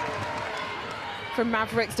from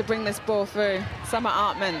Mavericks to bring this ball through. Summer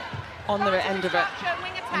Artman on the end of it.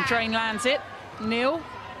 And Drain lands it. Neil,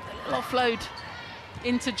 offload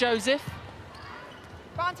into Joseph.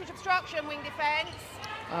 Advantage obstruction, wing defence.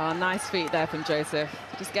 Oh, nice feet there from Joseph.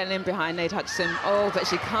 Just getting in behind Nate Hutchinson. Oh, but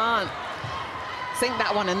she can't sink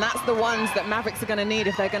that one, and that's the ones that Mavericks are going to need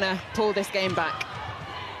if they're going to pull this game back.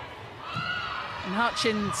 And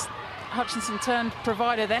Hutchinson turned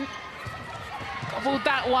provider then. Gobbled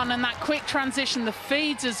that one, and that quick transition, the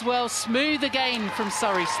feeds as well. Smooth again from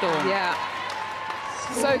Surrey Storm. Yeah.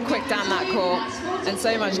 So quick down that court, and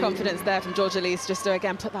so much confidence there from Georgia Lees just to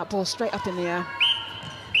again put that ball straight up in the air.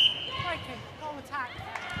 Breaking, goal attack.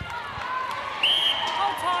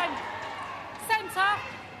 Whole time. Centre.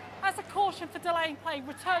 As a caution for delaying play,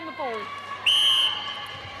 return the ball.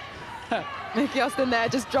 Mickey Austin there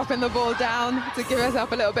just dropping the ball down to give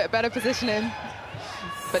herself a little bit better positioning.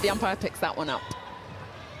 But the umpire picks that one up.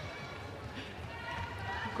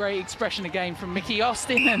 Great expression again from Mickey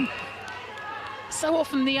Austin, and so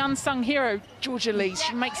often the unsung hero, Georgia Lees.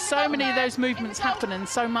 She makes so many of those movements happen, and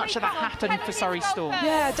so much of that happened for Surrey Storm.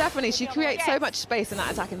 Yeah, definitely. She creates so much space in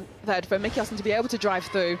that attacking third for Mickey Austin to be able to drive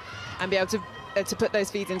through and be able to put those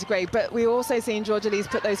feeds into Gray. But we also seen Georgia Lees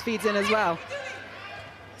put those feeds in as well.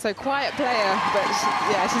 So quiet player, but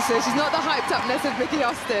she's not the hyped upness of Mickey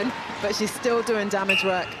Austin, but she's still doing damage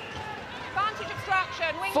work.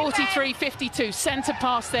 43-52, centre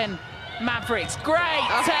pass then, Mavericks. Great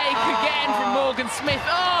take again from Morgan Smith.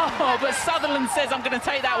 Oh, but Sutherland says, I'm going to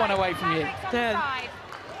take that one away from you.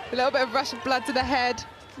 A little bit of rush of blood to the head.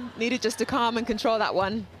 Needed just to calm and control that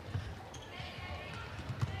one.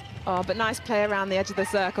 Oh, but nice play around the edge of the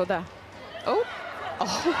circle there. Oh.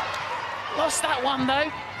 Oh. Lost that one, though.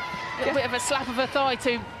 A little bit of a slap of her thigh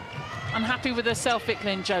too. Unhappy with herself,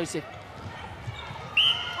 Icklin Joseph.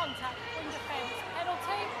 Contact, wing defence,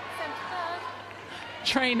 penalty, centre third.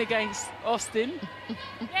 Train against Austin.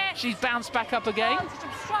 Yes. She's bounced back up again. Advantage,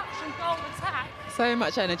 obstruction, goal, attack. So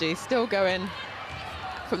much energy, still going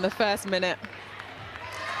from the first minute.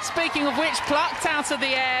 Speaking of which, plucked out of the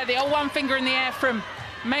air, the old one finger in the air from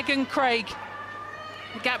Megan Craig.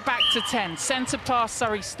 The gap back to 10, centre past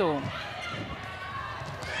Surrey Storm.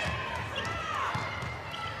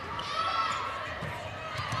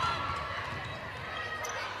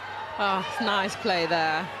 Oh, nice play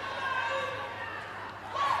there.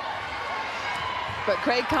 But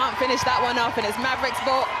Craig can't finish that one off, and it's Mavericks'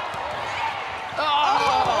 ball.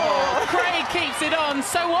 Oh! Craig keeps it on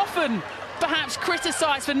so often. Perhaps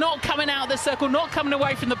criticised for not coming out of the circle, not coming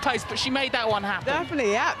away from the post, but she made that one happen.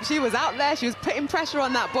 Definitely, yeah. She was out there, she was putting pressure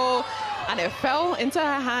on that ball, and it fell into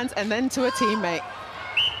her hands and then to a teammate.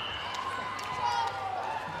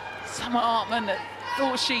 Summer Hartman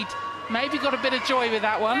thought she'd maybe got a bit of joy with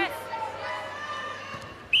that one. Yes.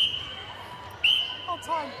 Hold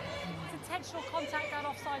time. It's intentional contact down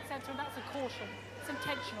offside centre, and that's a caution. It's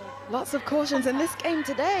intentional. Lots of cautions in this game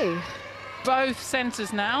today. Both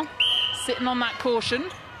centres now sitting on that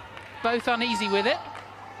caution, both uneasy with it.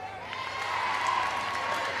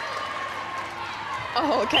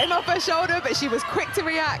 Oh, it came off her shoulder, but she was quick to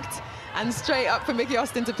react and straight up for Mickey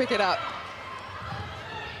Austin to pick it up.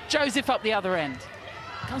 Joseph up the other end.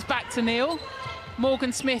 Comes back to Neil.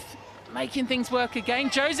 Morgan Smith making things work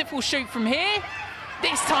again. Joseph will shoot from here.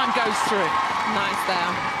 This time goes through. Nice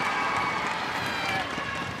there.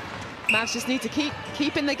 Mavs just need to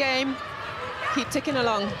keep in the game, keep ticking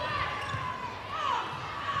along.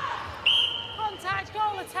 Contact,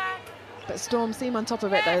 goal, attack. But Storm seem on top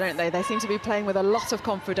of it though, don't they? They seem to be playing with a lot of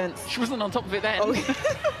confidence. She wasn't on top of it then. Oh.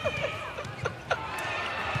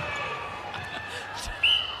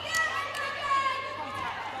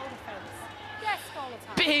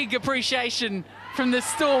 Big appreciation from the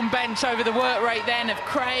Storm bench over the work rate then of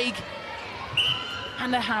Craig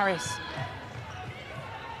and Harris.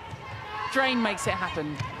 Drain makes it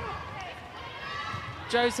happen.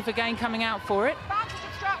 Joseph again coming out for it. Advantage,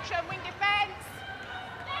 obstruction, wing defence.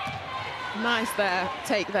 Nice there,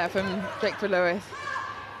 take there from Drakeford-Lewis.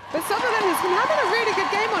 But Sutherland has been having a really good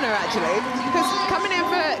game on her actually, because coming in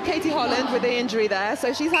for Katie Holland with the injury there,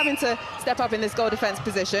 so she's having to step up in this goal defence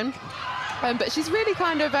position. But she's really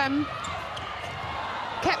kind of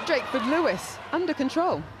kept Drakeford-Lewis under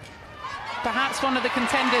control. Perhaps one of the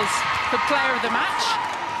contenders for player of the match.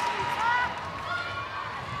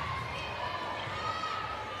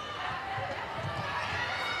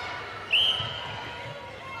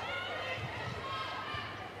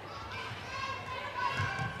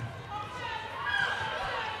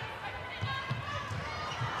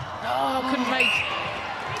 Oh, couldn't make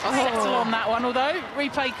settle on that one, although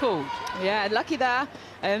replay called. Yeah, lucky there.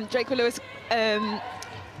 Drakeford-Lewis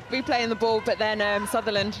replaying the ball, but then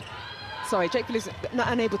Drakeford-Lewis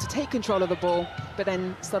not unable to take control of the ball, but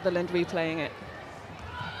then Sutherland replaying it.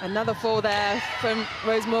 Another fall there from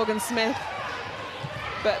Rose Morgan-Smith.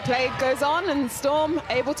 But play goes on and Storm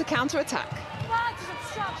able to counter-attack.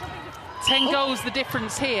 10 goals the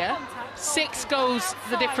difference here. 6 goals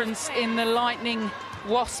the difference in the Lightning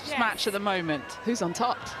Wasps match at the moment. Who's on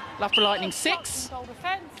top? Loughborough Lightning 6,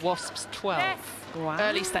 Wasps 12. Wow.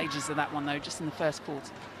 Early stages of that one though, just in the first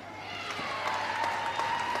quarter.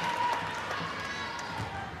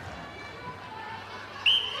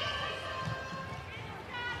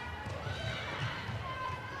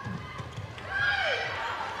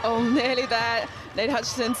 Oh, nearly there. Nate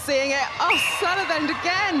Hutchinson seeing it. Oh, Sutherland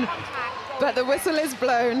again. But the whistle is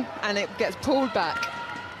blown and it gets pulled back.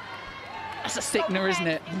 That's a sickener, isn't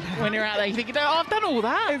it? When you're out there, you think, oh, I've done all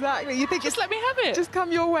that. Exactly. You think just let me have it. Just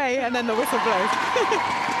come your way, and then the whistle blows.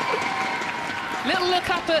 Little look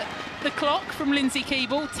up at the clock from Lindsay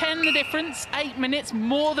Keeble. 10 the difference, 8 minutes,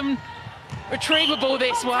 more than retrievable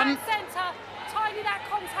this one. Centre, tidy that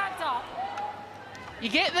contact up. You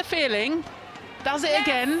get the feeling, does it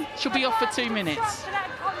again, she'll be off for 2 minutes.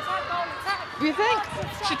 You think?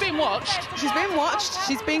 She's been watched. She's been watched.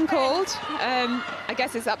 She's been called. I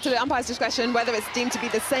guess it's up to the umpire's discretion whether it's deemed to be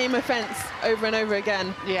the same offence over and over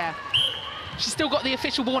again. Yeah. She's still got the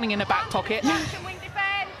official warning in her back pocket. She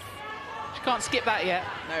can't skip that yet.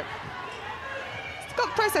 No. It's got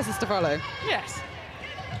processes to follow. Yes.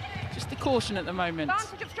 Just the caution at the moment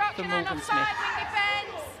for Morgan Smith.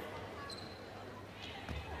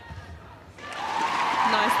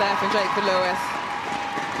 there from Drakeford Lewis.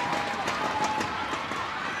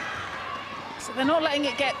 So they're not letting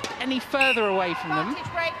it get any further away from them.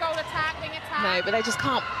 Break, goal attack, wing attack. No, but they just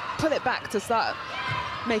can't pull it back to start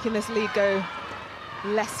making this lead go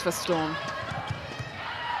less for Storm.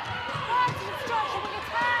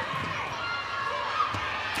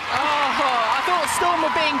 Oh, I thought Storm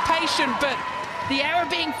were being patient, but the error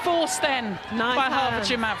being forced then by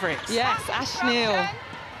Hertfordshire Mavericks. Yes, Ash Neal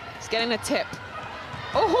is getting a tip.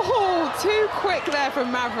 Oh, too quick there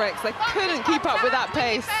from Mavericks. They couldn't keep up with that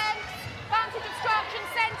pace.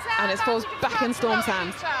 And it falls back in Storm's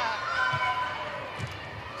hands.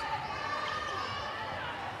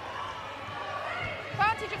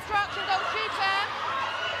 Advantage obstruction, goal shooter.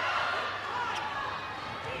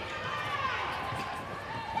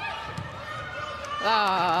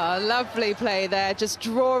 Ah, lovely play there, just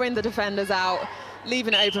drawing the defenders out,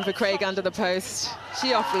 leaving it open for Craig under the post. She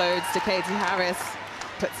offloads to Katie Harris,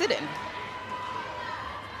 puts it in.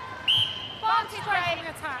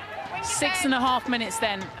 6.5 minutes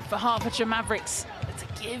then for Hertfordshire Mavericks to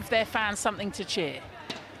give their fans something to cheer.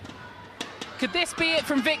 Could this be it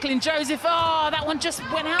from Vicklin Joseph? Oh, that one just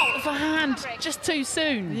went out of her hand just too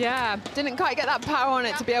soon. Yeah, didn't quite get that power on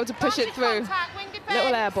it to be able to push it through.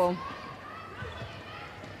 Little air ball.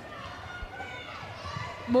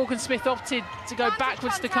 Morgan Smith opted to go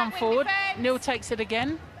backwards to come forward. Neal takes it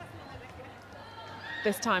again.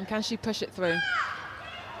 This time, can she push it through?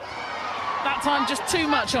 That time, just too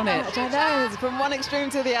much on it. I know, it's from one extreme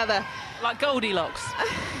to the other. Like Goldilocks.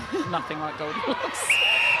 Nothing like Goldilocks.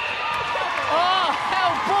 Oh,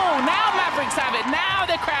 hell ball. Now Mavericks have it. Now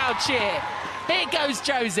the crowd cheer. Here goes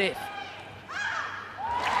Joseph.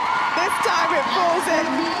 This time it falls in.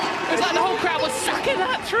 It was like the whole crowd was sucking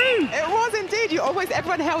that through. It was indeed.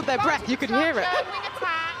 Everyone held their breath. You could hear it.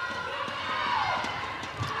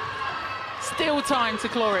 Still time to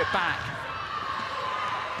claw it back.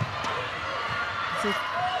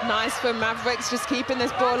 Nice for Mavericks, just keeping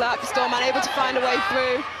this ball up. Storm unable to find a way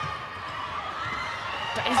through.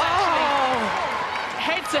 That is actually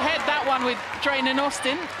head-to-head, that one with Drain and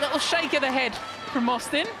Austin. Little shake of the head from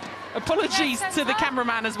Austin. Apologies to the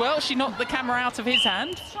cameraman as well. She knocked the camera out of his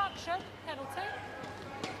hand.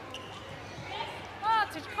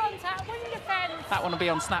 That one will be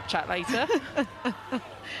on Snapchat later.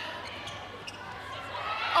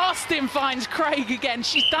 Austin finds Craig again.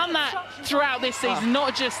 She's done that throughout this season,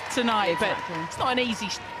 not just tonight, but it's not an easy...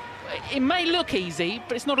 It may look easy,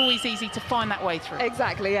 but it's not always easy to find that way through.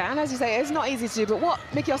 Exactly, yeah, and as you say, it's not easy to do, but what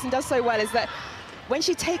Mickey Austin does so well is that when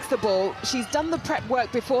she takes the ball, she's done the prep work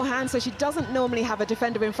beforehand, so she doesn't normally have a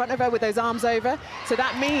defender in front of her with those arms over, so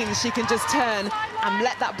that means she can just turn and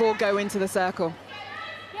let that ball go into the circle.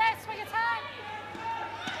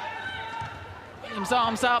 Williams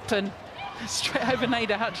arms up and straight over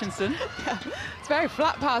Nada Hutchinson. Yeah, it's very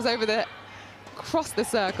flat pass over the, across the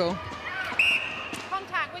circle.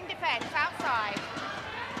 Contact, wing defence, outside.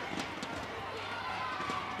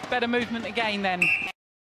 Better movement again then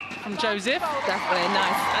from Joseph. Definitely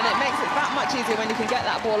nice, and it makes it that much easier when you can get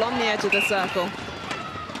that ball on the edge of the circle.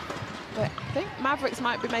 But I think Mavericks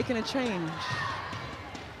might be making a change.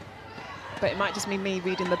 But it might just be me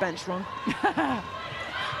reading the bench wrong.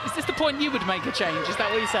 Is this the point you would make a change? Is that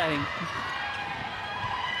what you're saying?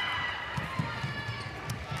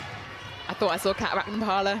 I thought I saw Kat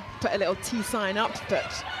Racknam-Parler put a little T sign up,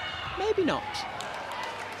 but maybe not.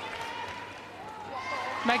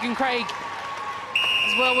 Megan Craig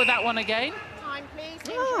as well with that one again. Time, please.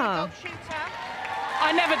 Ah.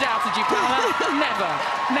 I never doubted you, Paula.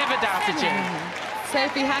 Never doubted you.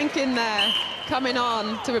 Sophie Hankin there, coming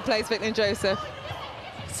on to replace Vicklin Joseph.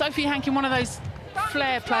 Sophie Hankin, one of those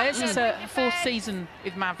flair players. It's her fourth season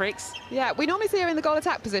with Mavericks. Yeah, we normally see her in the goal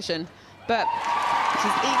attack position, but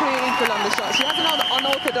she's equally equal on the shot. She has an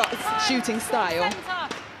unorthodox shooting style,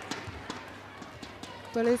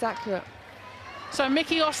 but is accurate. So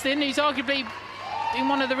Mickey Austin, who's arguably been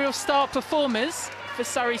one of the real star performers for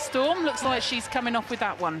Surrey Storm, looks like she's coming off with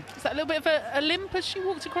that one. Is that a little bit of a limp as she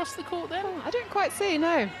walked across the court there? Oh, I don't quite see,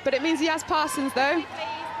 no. But it means Yaz Parsons, though.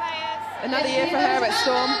 Another year for her at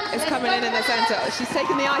Storm is coming in the centre. She's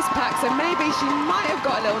taken the ice pack, so maybe she might have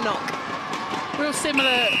got a little knock. Real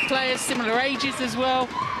similar players, similar ages as well.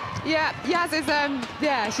 Yeah, Yaz is,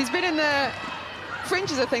 yeah, she's been in the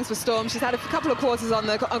fringes of things for Storm. She's had a couple of quarters on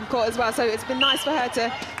the court as well, so it's been nice for her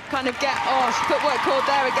to kind of get, footwork called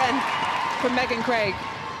there again from Megan Craig.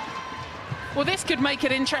 Well, this could make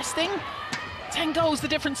it interesting. 10 goals the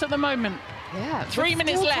difference at the moment. Yeah, 3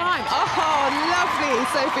 minutes left. Time. Oh, lovely,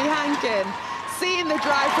 Sophie Hankin. Seeing the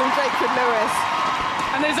drive from Drakeford Lewis.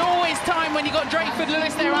 And there's always time when you've got Drakeford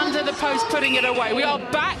Lewis there under the post putting it away. We are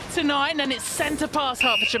back to 9 and it's centre pass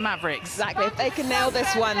Hertfordshire Mavericks. Exactly, if they can nail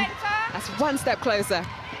this one, that's one step closer.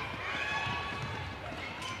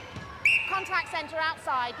 Contact centre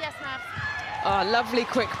outside, yes, Mav. Oh, lovely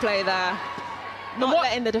quick play there. Not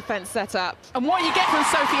letting the defence set up. And what you get from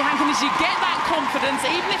Sophie Hankin is you get that confidence.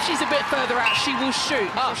 Even if she's a bit further out, she will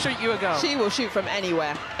shoot. She'll shoot you a goal. She will shoot from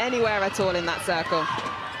anywhere at all in that circle.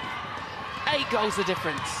 8 goals the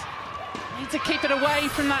difference. Need to keep it away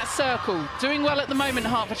from that circle. Doing well at the moment,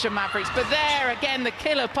 Hertfordshire Mavericks. But there again, the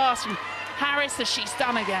killer pass from Harris as she's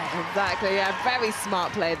done again. Exactly, yeah, very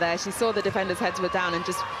smart play there. She saw the defenders' heads were down and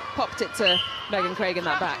just popped it to Megan Craig in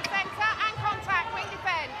that back. Centre and contact, wing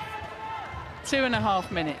defence.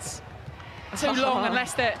 2.5 minutes. Too long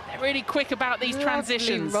unless they're really quick about these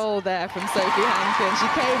transitions. Roll there from Sophie Hankin. She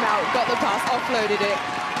came out, got the pass, offloaded it,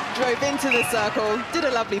 drove into the circle, did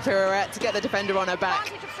a lovely pirouette to get the defender on her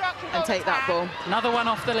back and take that ball. Another one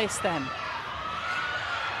off the list then.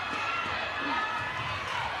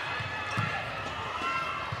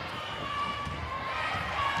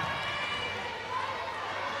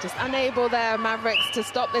 Just unable there, Mavericks, to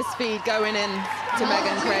stop this feed going in to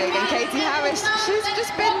Megan Craig. And Katie Harris, she's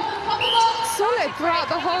just been solid throughout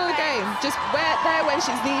the whole game. Just there when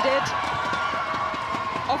she's needed.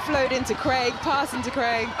 Offload into Craig, pass into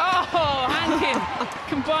Craig. Oh, Hankin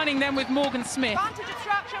combining them with Morgan Smith. Advantage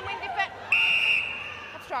obstruction, wing defence.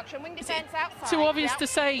 Obstruction, wing defence outside. Too obvious to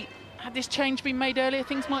say, had this change been made earlier,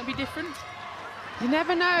 things might be different? You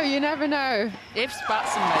never know, you never know. Ifs,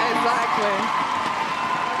 buts and maybes. Exactly.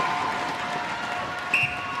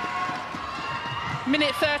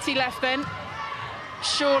 Minute 30 left then.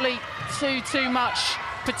 Surely too much,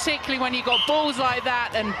 particularly when you've got balls like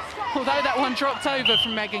that, and although that one dropped over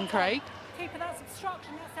from Megan Craig. Keeper, that's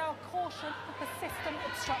obstruction, that's our caution for persistent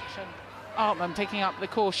obstruction. Artman picking up the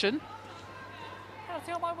caution.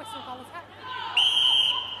 Penalty on my whistle, goal attack.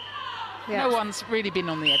 No one's really been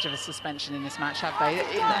on the edge of a suspension in this match, have they?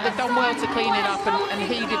 They've done well to clean it up and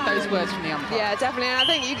heeded those words from the umpire. Yeah, definitely. And I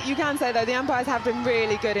think you can say, though, the umpires have been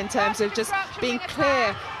really good in terms of just being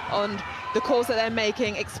clear on the calls that they're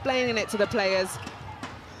making, explaining it to the players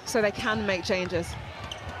so they can make changes.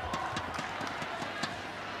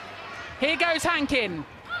 Here goes Hankin.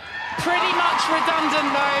 Pretty much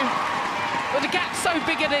redundant, though. Well, the gap's so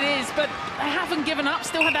big as it is, but they haven't given up,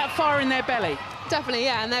 still had that fire in their belly. Definitely,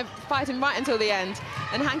 yeah, and they're fighting right until the end.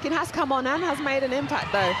 And Hankin has come on and has made an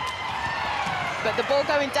impact, though. But the ball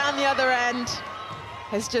going down the other end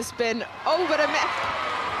has just been over the net.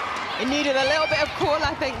 It needed a little bit of call,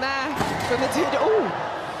 I think, there from the two. Oh,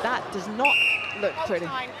 that does not look pretty.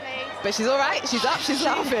 But she's all right, she's up, she's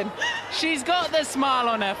laughing. She's got the smile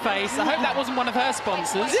on her face. I hope that wasn't one of her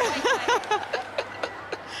sponsors.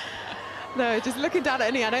 No, just looking down at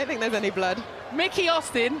Annie, I don't think there's any blood. Mickey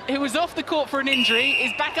Austin, who was off the court for an injury,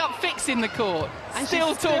 is back up fixing the court. And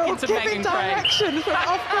still talking to Megan Craig. Direction from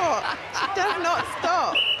off court. She does not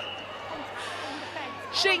stop.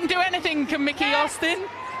 She can do anything, can Mickey Austin.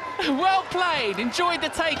 Well played. Enjoyed the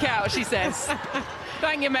takeout, she says.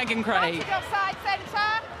 Thank you, Megan Craig.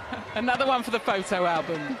 Another one for the photo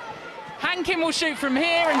album. Hankin will shoot from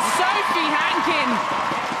here, and Sophie Hankin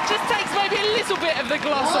just takes maybe a little bit of the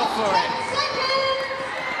gloss off for it.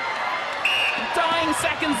 Dying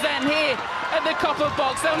seconds then here at the copper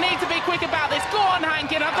box. They'll need to be quick about this. Go on,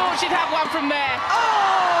 Hankin. I thought she'd have one from there.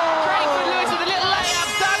 Oh! Drakeford Lewis with a little layup.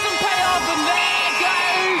 Doesn't pay off, and there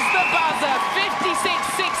goes the buzzer.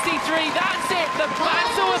 56-63. That's it. The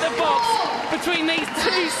battle of the box between these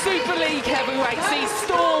two Super League heavyweights. See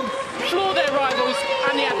Storm floor their rivals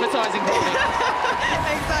and the advertising body.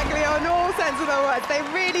 Exactly, on all sense of the words. They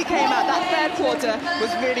really came out. That third quarter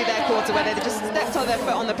was really their quarter where they just stepped on their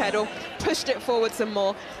foot on the pedal, pushed it forward some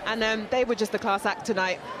more, and they were just the class act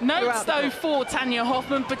tonight. Notes, though, for Tanya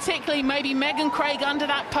Hoffman, particularly maybe Megan Craig under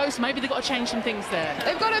that post. Maybe they've got to change some things there.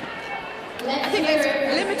 They've got to... I think there's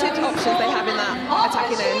limited options they have in that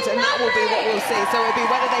attacking end, and that will be what we'll see. So it'll be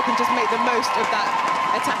whether they can just make the most of that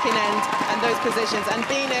attacking end and those positions, and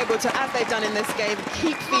being able to, as they've done in this game,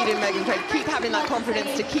 keep feeding Megan Craig, keep having that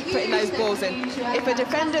confidence to keep putting those balls in. If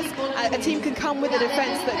a team can come with a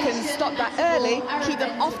defence that can stop that early, keep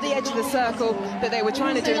them off the edge of the circle that they were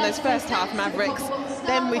trying to do in those first half Mavericks,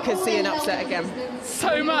 then we could see an upset again.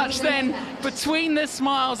 So much then between the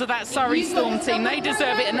smiles of that Surrey Storm team. They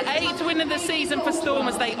deserve it. An 8th win of the season for Storm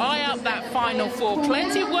as they eye up that Final Four.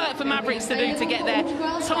 Plenty of work for Mavericks to do to get there.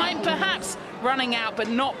 Time perhaps running out, but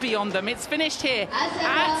not beyond them. It's finished here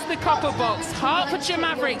at the Copper Box. Hertfordshire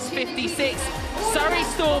Mavericks 56. Surrey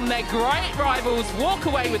Storm, their great rivals, walk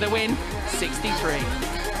away with a win 63.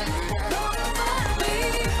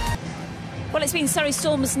 Well, it's been Surrey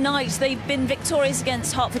Storm's night. They've been victorious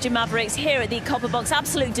against Hertfordshire Mavericks here at the Copper Box.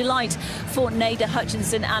 Absolute delight for Nader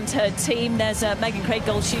Hutchinson and her team. There's Megan Craig,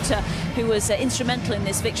 goal shooter, who was instrumental in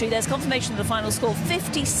this victory. There's confirmation of the final score,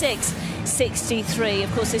 56-63.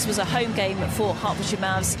 Of course, this was a home game for Hertfordshire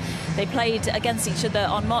Mavs. They played against each other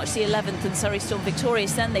on March the 11th, and Surrey Storm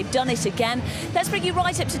victorious then. They've done it again. Let's bring you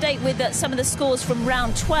right up to date with some of the scores from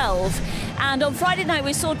round 12. And on Friday night,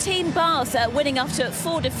 we saw Team Bath winning after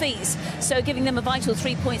 4 defeats, so giving them a vital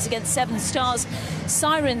 3 points against 7 Stars.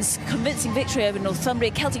 Sirens, convincing victory over Northumbria.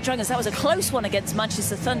 Celtic Dragons, that was a close one against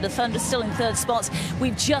Manchester Thunder. Thunder still in 3rd spot.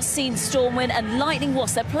 We've just seen Storm win, and Lightning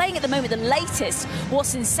Wasps, they're playing at the moment the latest.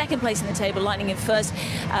 Wasps in 2nd place in the table, Lightning in 1st,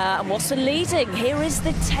 and Wasps are leading. Here is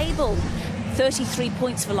the table. 33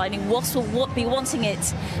 points for Lightning. Wasps will be wanting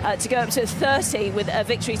it to go up to 30 with a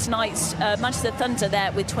victory tonight. Manchester Thunder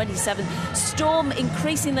there with 27. Storm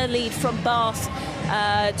increasing their lead from Bath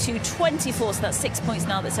to 24, so that's 6 points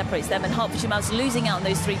now that separates them, and Hertfordshire Mavs losing out on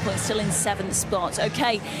those 3 points, still in 7th spot.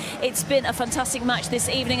 Okay, it's been a fantastic match this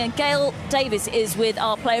evening, and Gail Davis is with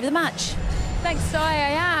our player of the match. Thanks, Si.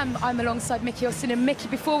 I'm alongside Mickey Austin. And Mickey,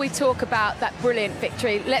 before we talk about that brilliant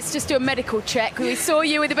victory, let's just do a medical check. We saw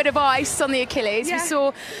you with a bit of ice on the Achilles. Yeah. We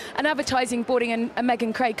saw an advertising boarding and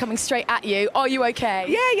Megan Craig coming straight at you. Are you okay?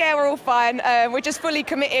 Yeah, we're all fine. We're just fully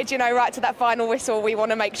committed, right to that final whistle. We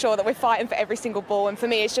want to make sure that we're fighting for every single ball. And for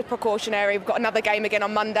me, it's just precautionary. We've got another game again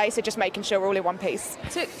on Monday, so just making sure we're all in one piece.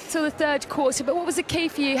 Took till the 3rd quarter, but what was the key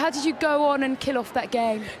for you? How did you go on and kill off that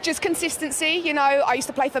game? Just consistency. I used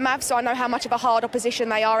to play for Mavs, so I know how much of a hard opposition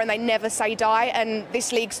they are, and they never say die, and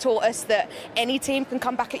this league's taught us that any team can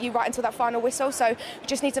come back at you right until that final whistle, so we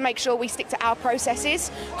just need to make sure we stick to our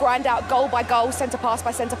processes, grind out goal by goal, centre pass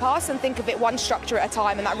by centre pass, and think of it one structure at a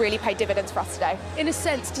time, and that really paid dividends for us today. In a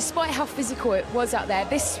sense, despite how physical it was out there,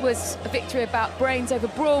 this was a victory about brains over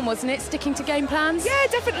brawn, wasn't it? Sticking to game plans? Yeah,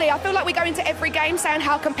 definitely. I feel like we go into every game saying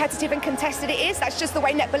how competitive and contested it is. That's just the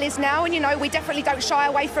way netball is now, and we definitely don't shy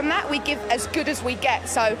away from that. We give as good as we get,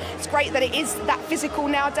 so it's great that it is that physical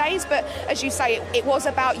nowadays, but as you say, it was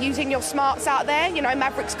about using your smarts out there.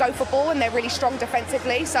 Mavericks go for ball and they're really strong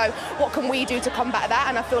defensively, so what can we do to combat that?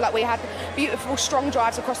 And I feel like we had beautiful strong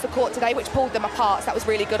drives across the court today which pulled them apart, so that was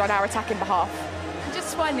really good on our attacking behalf.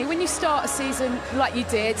 Just finally, when you start a season like you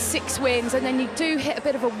did, 6 wins, and then you do hit a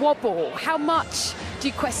bit of a wobble, how much do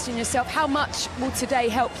you question yourself? How much will today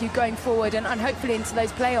help you going forward and hopefully into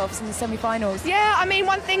those playoffs and the semi-finals? Yeah,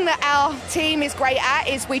 one thing that our team is great at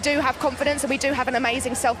is we do have confidence and we do have an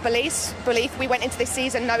amazing self-belief. We went into this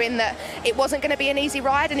season knowing that it wasn't going to be an easy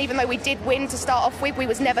ride, and even though we did win to start off with, we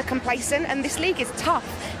was never complacent, and this league is tough.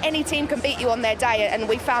 Any team can beat you on their day, and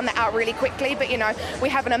we found that out really quickly, but we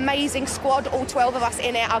have an amazing squad, all 12 of us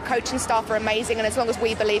in it. Our coaching staff are amazing, and as long as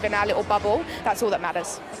we believe in our little bubble, that's all that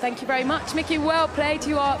matters. Thank you very much, Mickey. Well played.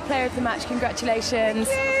 You are player of the match. Congratulations.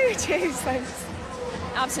 Thank you. Cheers. Thanks.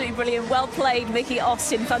 Absolutely brilliant. Well played, Mickey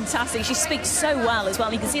Austin. Fantastic. She speaks so well as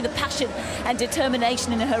well. You can see the passion and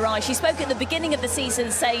determination in her eyes. She spoke at the beginning of the season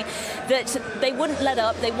saying that they wouldn't let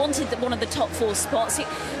up. They wanted one of the top 4 spots.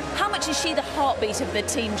 How much is she the heartbeat of the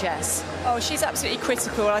team, Jess? Oh, she's absolutely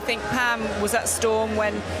critical. I think Pam was at Storm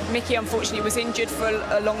when Mickey unfortunately was injured for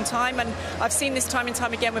a long time, and I've seen this time and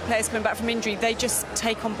time again with players coming back from injury. They just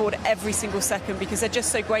take on board every single second because they're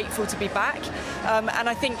just so grateful to be back, and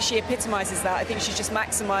I think she epitomises that. I think she's just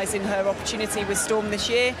maximising her opportunity with Storm this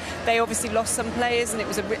year. They obviously lost some players and it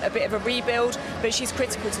was a bit of a rebuild, but she's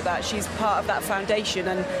critical to that. She's part of that foundation,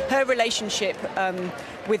 and her relationship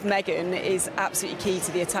with Megan is absolutely key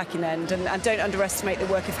to the attacking end, and don't underestimate the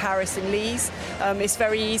work of Harris and Lees. It's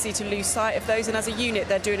very easy to lose sight of those, and as a unit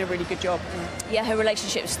they're doing a really good job. Yeah, her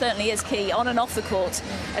relationship certainly is key on and off the court,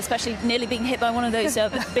 especially nearly being hit by one of those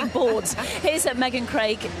big boards. Here's Megan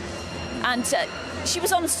Craig, and she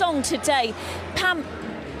was on song today. Pam,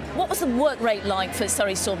 what was the work rate like for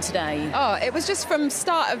Surrey Storm today? Oh, it was just from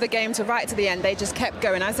start of the game to right to the end. They just kept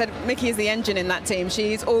going. I said Mickey is the engine in that team.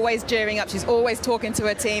 She's always gearing up. She's always talking to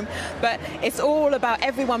her team. But it's all about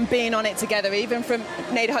everyone being on it together. Even from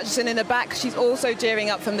Nader Hutchinson in the back, she's also gearing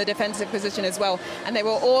up from the defensive position as well. And they were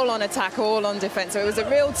all on attack, all on defence. So it was a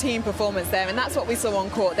real team performance there. And that's what we saw on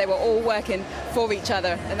court. They were all working for each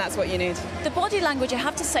other. And that's what you need. The body language, I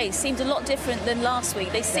have to say, seemed a lot different than last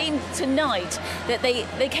week. They seemed tonight that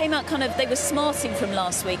they came came out they were smarting from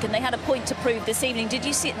last week, and they had a point to prove this evening. Did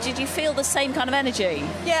you feel the same kind of energy?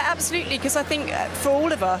 Yeah, absolutely, because I think for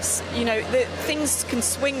all of us, things can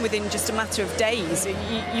swing within just a matter of days.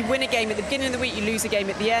 You win a game at the beginning of the week, you lose a game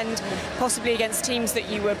at the end, possibly against teams that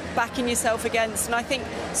you were backing yourself against. And I think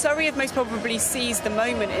Surrey have most probably seized the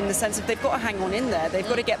moment in the sense of they've got to hang on in there. They've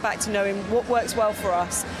got to get back to knowing what works well for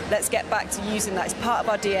us. Let's get back to using that. It's part of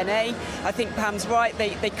our DNA. I think Pam's right.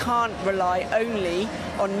 They can't rely only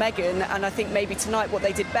on Megan. And I think maybe tonight what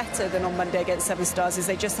they did better than on Monday against Seven Stars is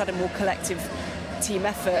they just had a more collective team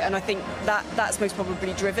effort, and I think that's most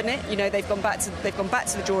probably driven it. They've gone back to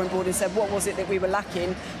the drawing board and said, what was it that we were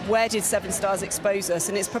lacking? Where did Seven Stars expose us?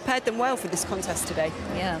 And it's prepared them well for this contest today.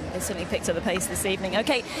 Yeah, they certainly picked up the pace this evening.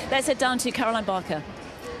 Okay, let's head down to Caroline Barker.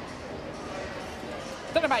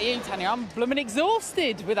 Don't know about you, Tanya. I'm blooming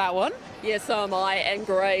exhausted with that one. Yeah, so am I, and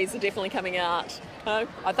Grays are definitely coming out. I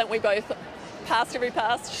think we both passed every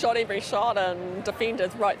pass, shot every shot, and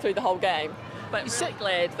defended right through the whole game. But I'm really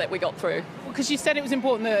glad that we got through. Because you said it was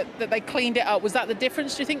important that they cleaned it up. Was that the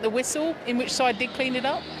difference, do you think, the whistle, in which side did clean it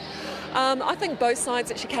up? I think both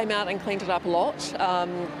sides actually came out and cleaned it up a lot.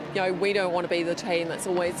 We don't want to be the team that's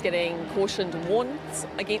always getting cautioned and warned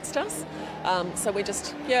against us. So we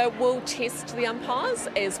just, we'll test the umpires,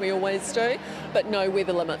 as we always do, but know where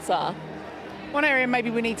the limits are. One area maybe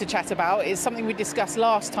we need to chat about is something we discussed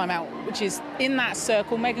last time out, which is in that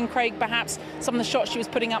circle, Megan Craig, perhaps some of the shots she was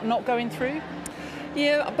putting up not going through.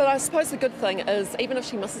 Yeah, but I suppose the good thing is even if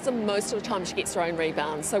she misses them, most of the time she gets her own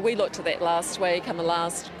rebounds. So we looked at that last week in the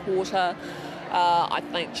last quarter. I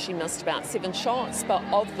think she missed about 7 shots, but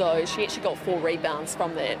of those, she actually got 4 rebounds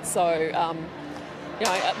from that. So,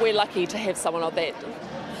 we're lucky to have someone of that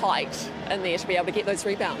height in there to be able to get those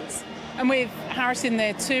rebounds. And with Harris in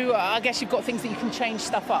there too, I guess you've got things that you can change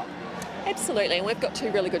stuff up. Absolutely, and we've got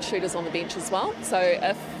 2 really good shooters on the bench as well. So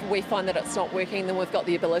if we find that it's not working, then we've got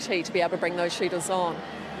the ability to be able to bring those shooters on.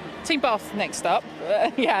 Team Bath next up.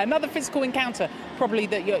 Another physical encounter, probably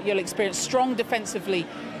that you'll experience. Strong defensively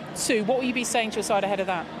too. What will you be saying to your side ahead of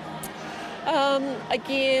that?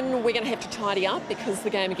 Again, we're going to have to tidy up because the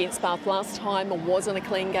game against Bath last time wasn't a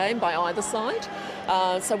clean game by either side.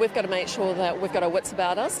 So we've got to make sure that we've got our wits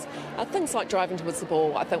about us. Things like driving towards the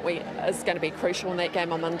ball, I think is going to be crucial in that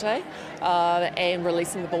game on Monday, and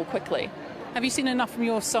releasing the ball quickly. Have you seen enough from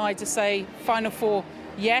your side to say Final Four,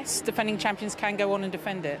 yes, defending champions can go on and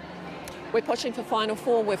defend it? We're pushing for Final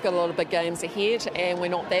Four. We've got a lot of big games ahead, and we're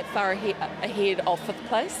not that far ahead of 5th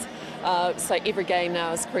place. So every game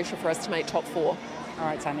now is crucial for us to make top 4. All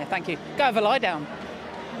right, Tanya, thank you. Go have a lie down.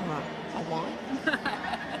 A wine?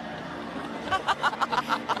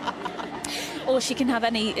 Or she can have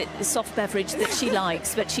any soft beverage that she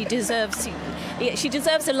likes, but she deserves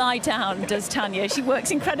a lie down, does Tanya. She works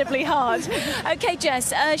incredibly hard. Okay,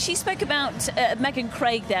 Jess, she spoke about Megan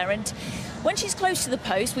Craig there, and when she's close to the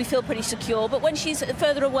post, we feel pretty secure, but when she's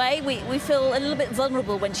further away, we feel a little bit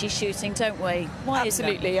vulnerable when she's shooting, don't we? Why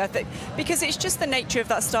Absolutely, is that? I think because it's just the nature of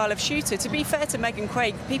that style of shooter. To be fair to Megan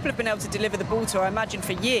Craig, people have been able to deliver the ball to her, I imagine,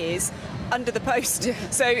 for years under the post.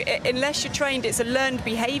 So unless you're trained, it's a learned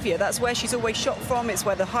behaviour. That's where she's always shot from. It's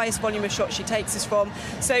where the highest volume of shots she takes is from.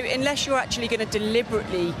 So unless you're actually going to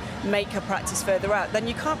deliberately make her practice further out, then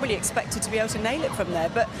you can't really expect her to be able to nail it from there.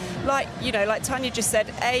 But like Tanya just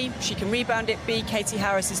said, A, she can rebound it. B, Katie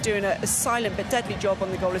Harris is doing a silent but deadly job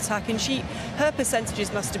on the goal attack, and her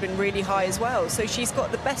percentages must have been really high as well. So she's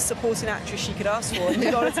got the best supporting actress she could ask for in the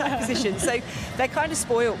goal attack position. So they're kind of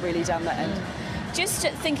spoiled really down that end. Just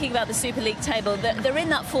thinking about the Super League table, they're in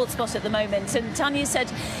that 4th spot at the moment, and Tanya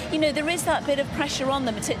said, there is that bit of pressure on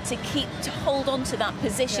them to hold on to that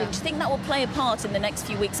position. Yeah. Do you think that will play a part in the next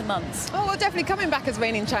few weeks and months? Oh, well, definitely coming back as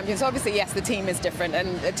reigning champions. Obviously, yes, the team is different,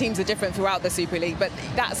 and the teams are different throughout the Super League, but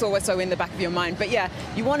that's also in the back of your mind. But yeah,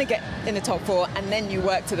 you want to get in the top 4, and then you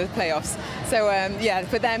work to the playoffs. So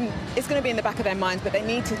for them, it's going to be in the back of their minds, but they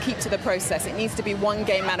need to keep to the process. It needs to be one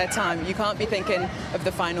game at a time. You can't be thinking of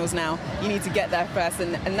the finals now. You need to get there first,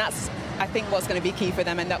 and that's, I think, what's going to be key for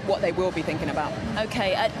them, and what they will be thinking about.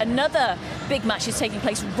 Okay, another big match is taking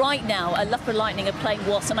place right now. Loughborough Lightning are playing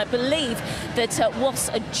Wasps, and I believe that Wasps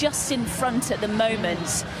are just in front at the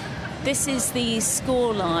moment. This is the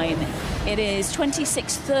scoreline. It is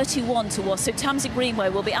 26-31 to Wasps, so Tamsin Greenway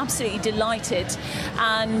will be absolutely delighted.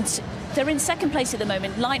 And they're in second place at the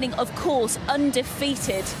moment. Lightning, of course,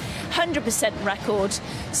 undefeated, 100% record.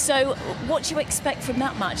 So what do you expect from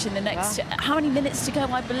that match in the next... How many minutes to go?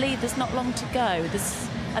 I believe there's not long to go.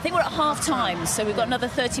 I think we're at half-time, so we've got another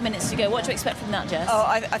 30 minutes to go. What do you expect from that, Jess? Oh,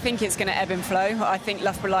 I think it's going to ebb and flow. I think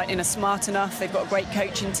Loughborough Lightning are smart enough. They've got a great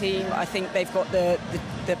coaching team. I think they've got the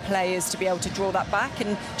players to be able to draw that back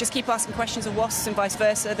and just keep asking questions of Wasps and vice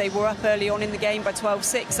versa. They were up early on in the game by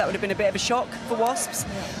 12-6. That would have been a bit of a shock for Wasps.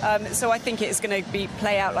 So I think it's going to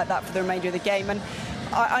play out like that for the remainder of the game. And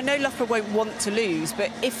I know Loughborough won't want to lose,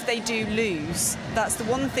 but if they do lose, that's the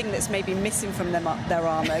one thing that's maybe missing from their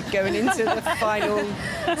armour going into the final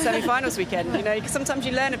semi-finals weekend. You know, because sometimes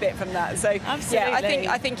you learn a bit from that. So absolutely.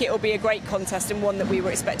 I think it'll be a great contest and one that we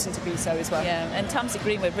were expecting to be so as well. Yeah, and Tamsin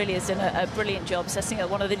Greenwood really has done a brilliant job setting up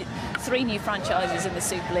one of the 3 new franchises in the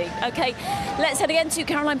Super League. Okay, let's head again to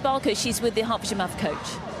Caroline Barker. She's with the Hertfordshire Mav coach.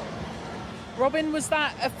 Robin, was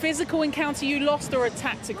that a physical encounter you lost or a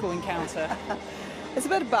tactical encounter? It's a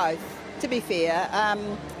bit of both, to be fair.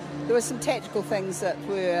 There were some tactical things that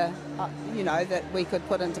were, you know, that we could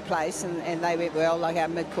put into place and they went well, like our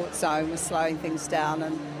mid-court zone was slowing things down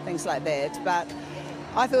and things like that. But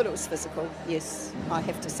I thought it was physical, yes, I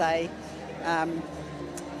have to say.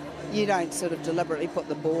 You don't sort of deliberately put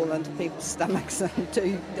the ball into people's stomachs and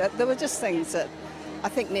there were just things that I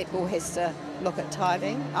think netball has to look at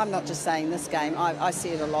tidying. I'm not just saying this game, I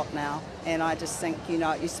see it a lot now, and I just think, you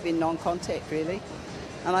know, it used to be non-contact really.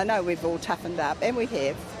 And I know we've all toughened up, and we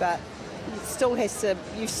have, but it still has to,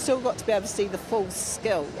 you've still got to be able to see the full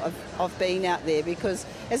skill of being out there, because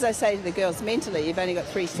as I say to the girls, mentally you've only got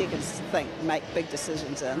 3 seconds to think, make big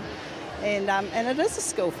decisions in. And it is a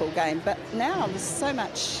skillful game, but now there's so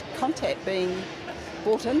much contact being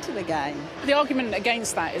brought into the game. The argument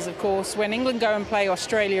against that is, of course, when England go and play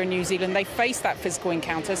Australia and New Zealand, they face that physical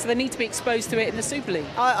encounter, so they need to be exposed to it in the Super League.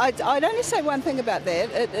 I'd only say one thing about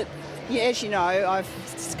that. As you know, I've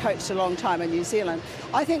coached a long time in New Zealand.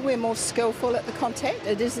 I think we're more skillful at the contact.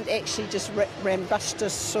 It isn't actually just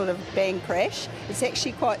rambunctious sort of bang crash. It's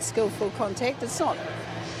actually quite skillful contact. It's not.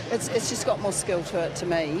 It's just got more skill to it to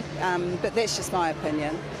me, but that's just my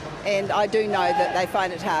opinion. And I do know that they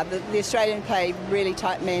find it hard. The Australian play really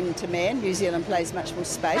tight man-to-man. New Zealand plays much more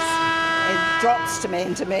space and drops to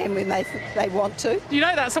man-to-man when they want to. You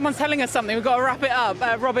know that? Someone's telling us something. We've got to wrap it up.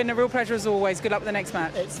 Robin, a real pleasure as always. Good luck with the next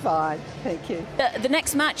match. It's fine. Thank you. The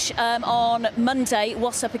next match on Monday,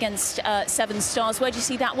 Wasps up against 7 Stars. Where do you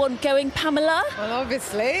see that one going, Pamela? Well,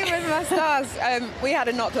 obviously, with my Stars. We had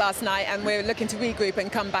a knock last night and we're looking to regroup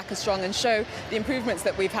and come back as strong and show the improvements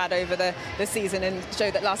that we've had over the season and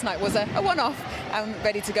show that last night was a one-off. I'm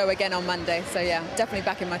ready to go again on Monday. So, yeah, definitely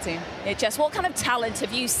back in my team. Yeah, Jess, what kind of talent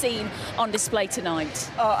have you seen on display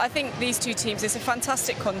tonight? Oh, I think these 2 teams, it's a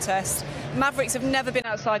fantastic contest. Mavericks have never been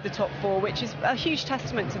outside the top 4, which is a huge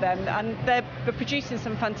testament to them, and they're producing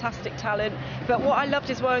some fantastic talent. But what I loved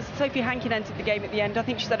as well is Sophie Hankin entered the game at the end. I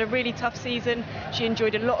think she's had a really tough season. She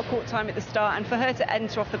enjoyed a lot of court time at the start, and for her to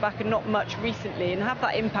enter off the back and not much recently and have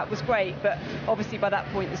that impact was great. But obviously by that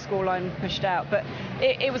point the scoreline pushed out. But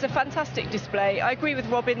it was a fantastic display. I agree with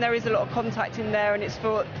Robin, there is a lot of contact in there, and it's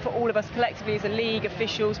for all of us collectively as a league,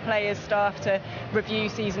 officials, players, staff to review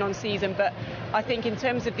season on season. But I think in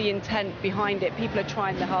terms of the intent behind it, people are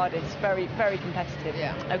trying their hardest. Very, very competitive.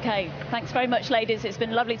 Yeah. Okay, thanks very much, ladies. It's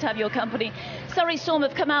been lovely to have your company. Surrey Storm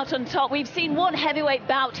have come out on top. We've seen one heavyweight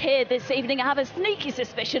bout here this evening. I have a sneaky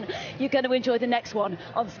suspicion you're going to enjoy the next one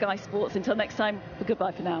on Sky Sports. Until next time,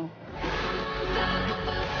 goodbye for now.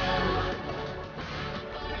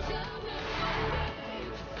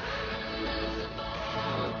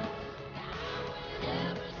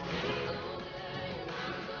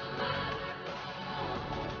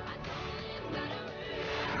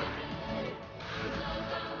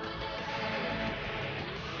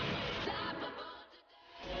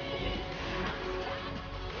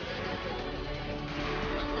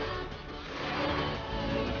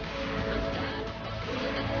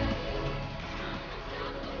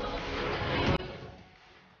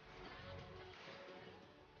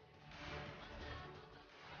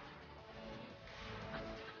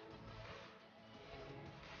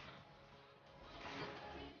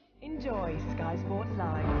 Enjoy Sky Sports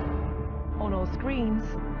Live. On all screens,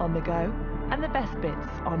 on the go, and the best bits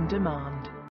on demand.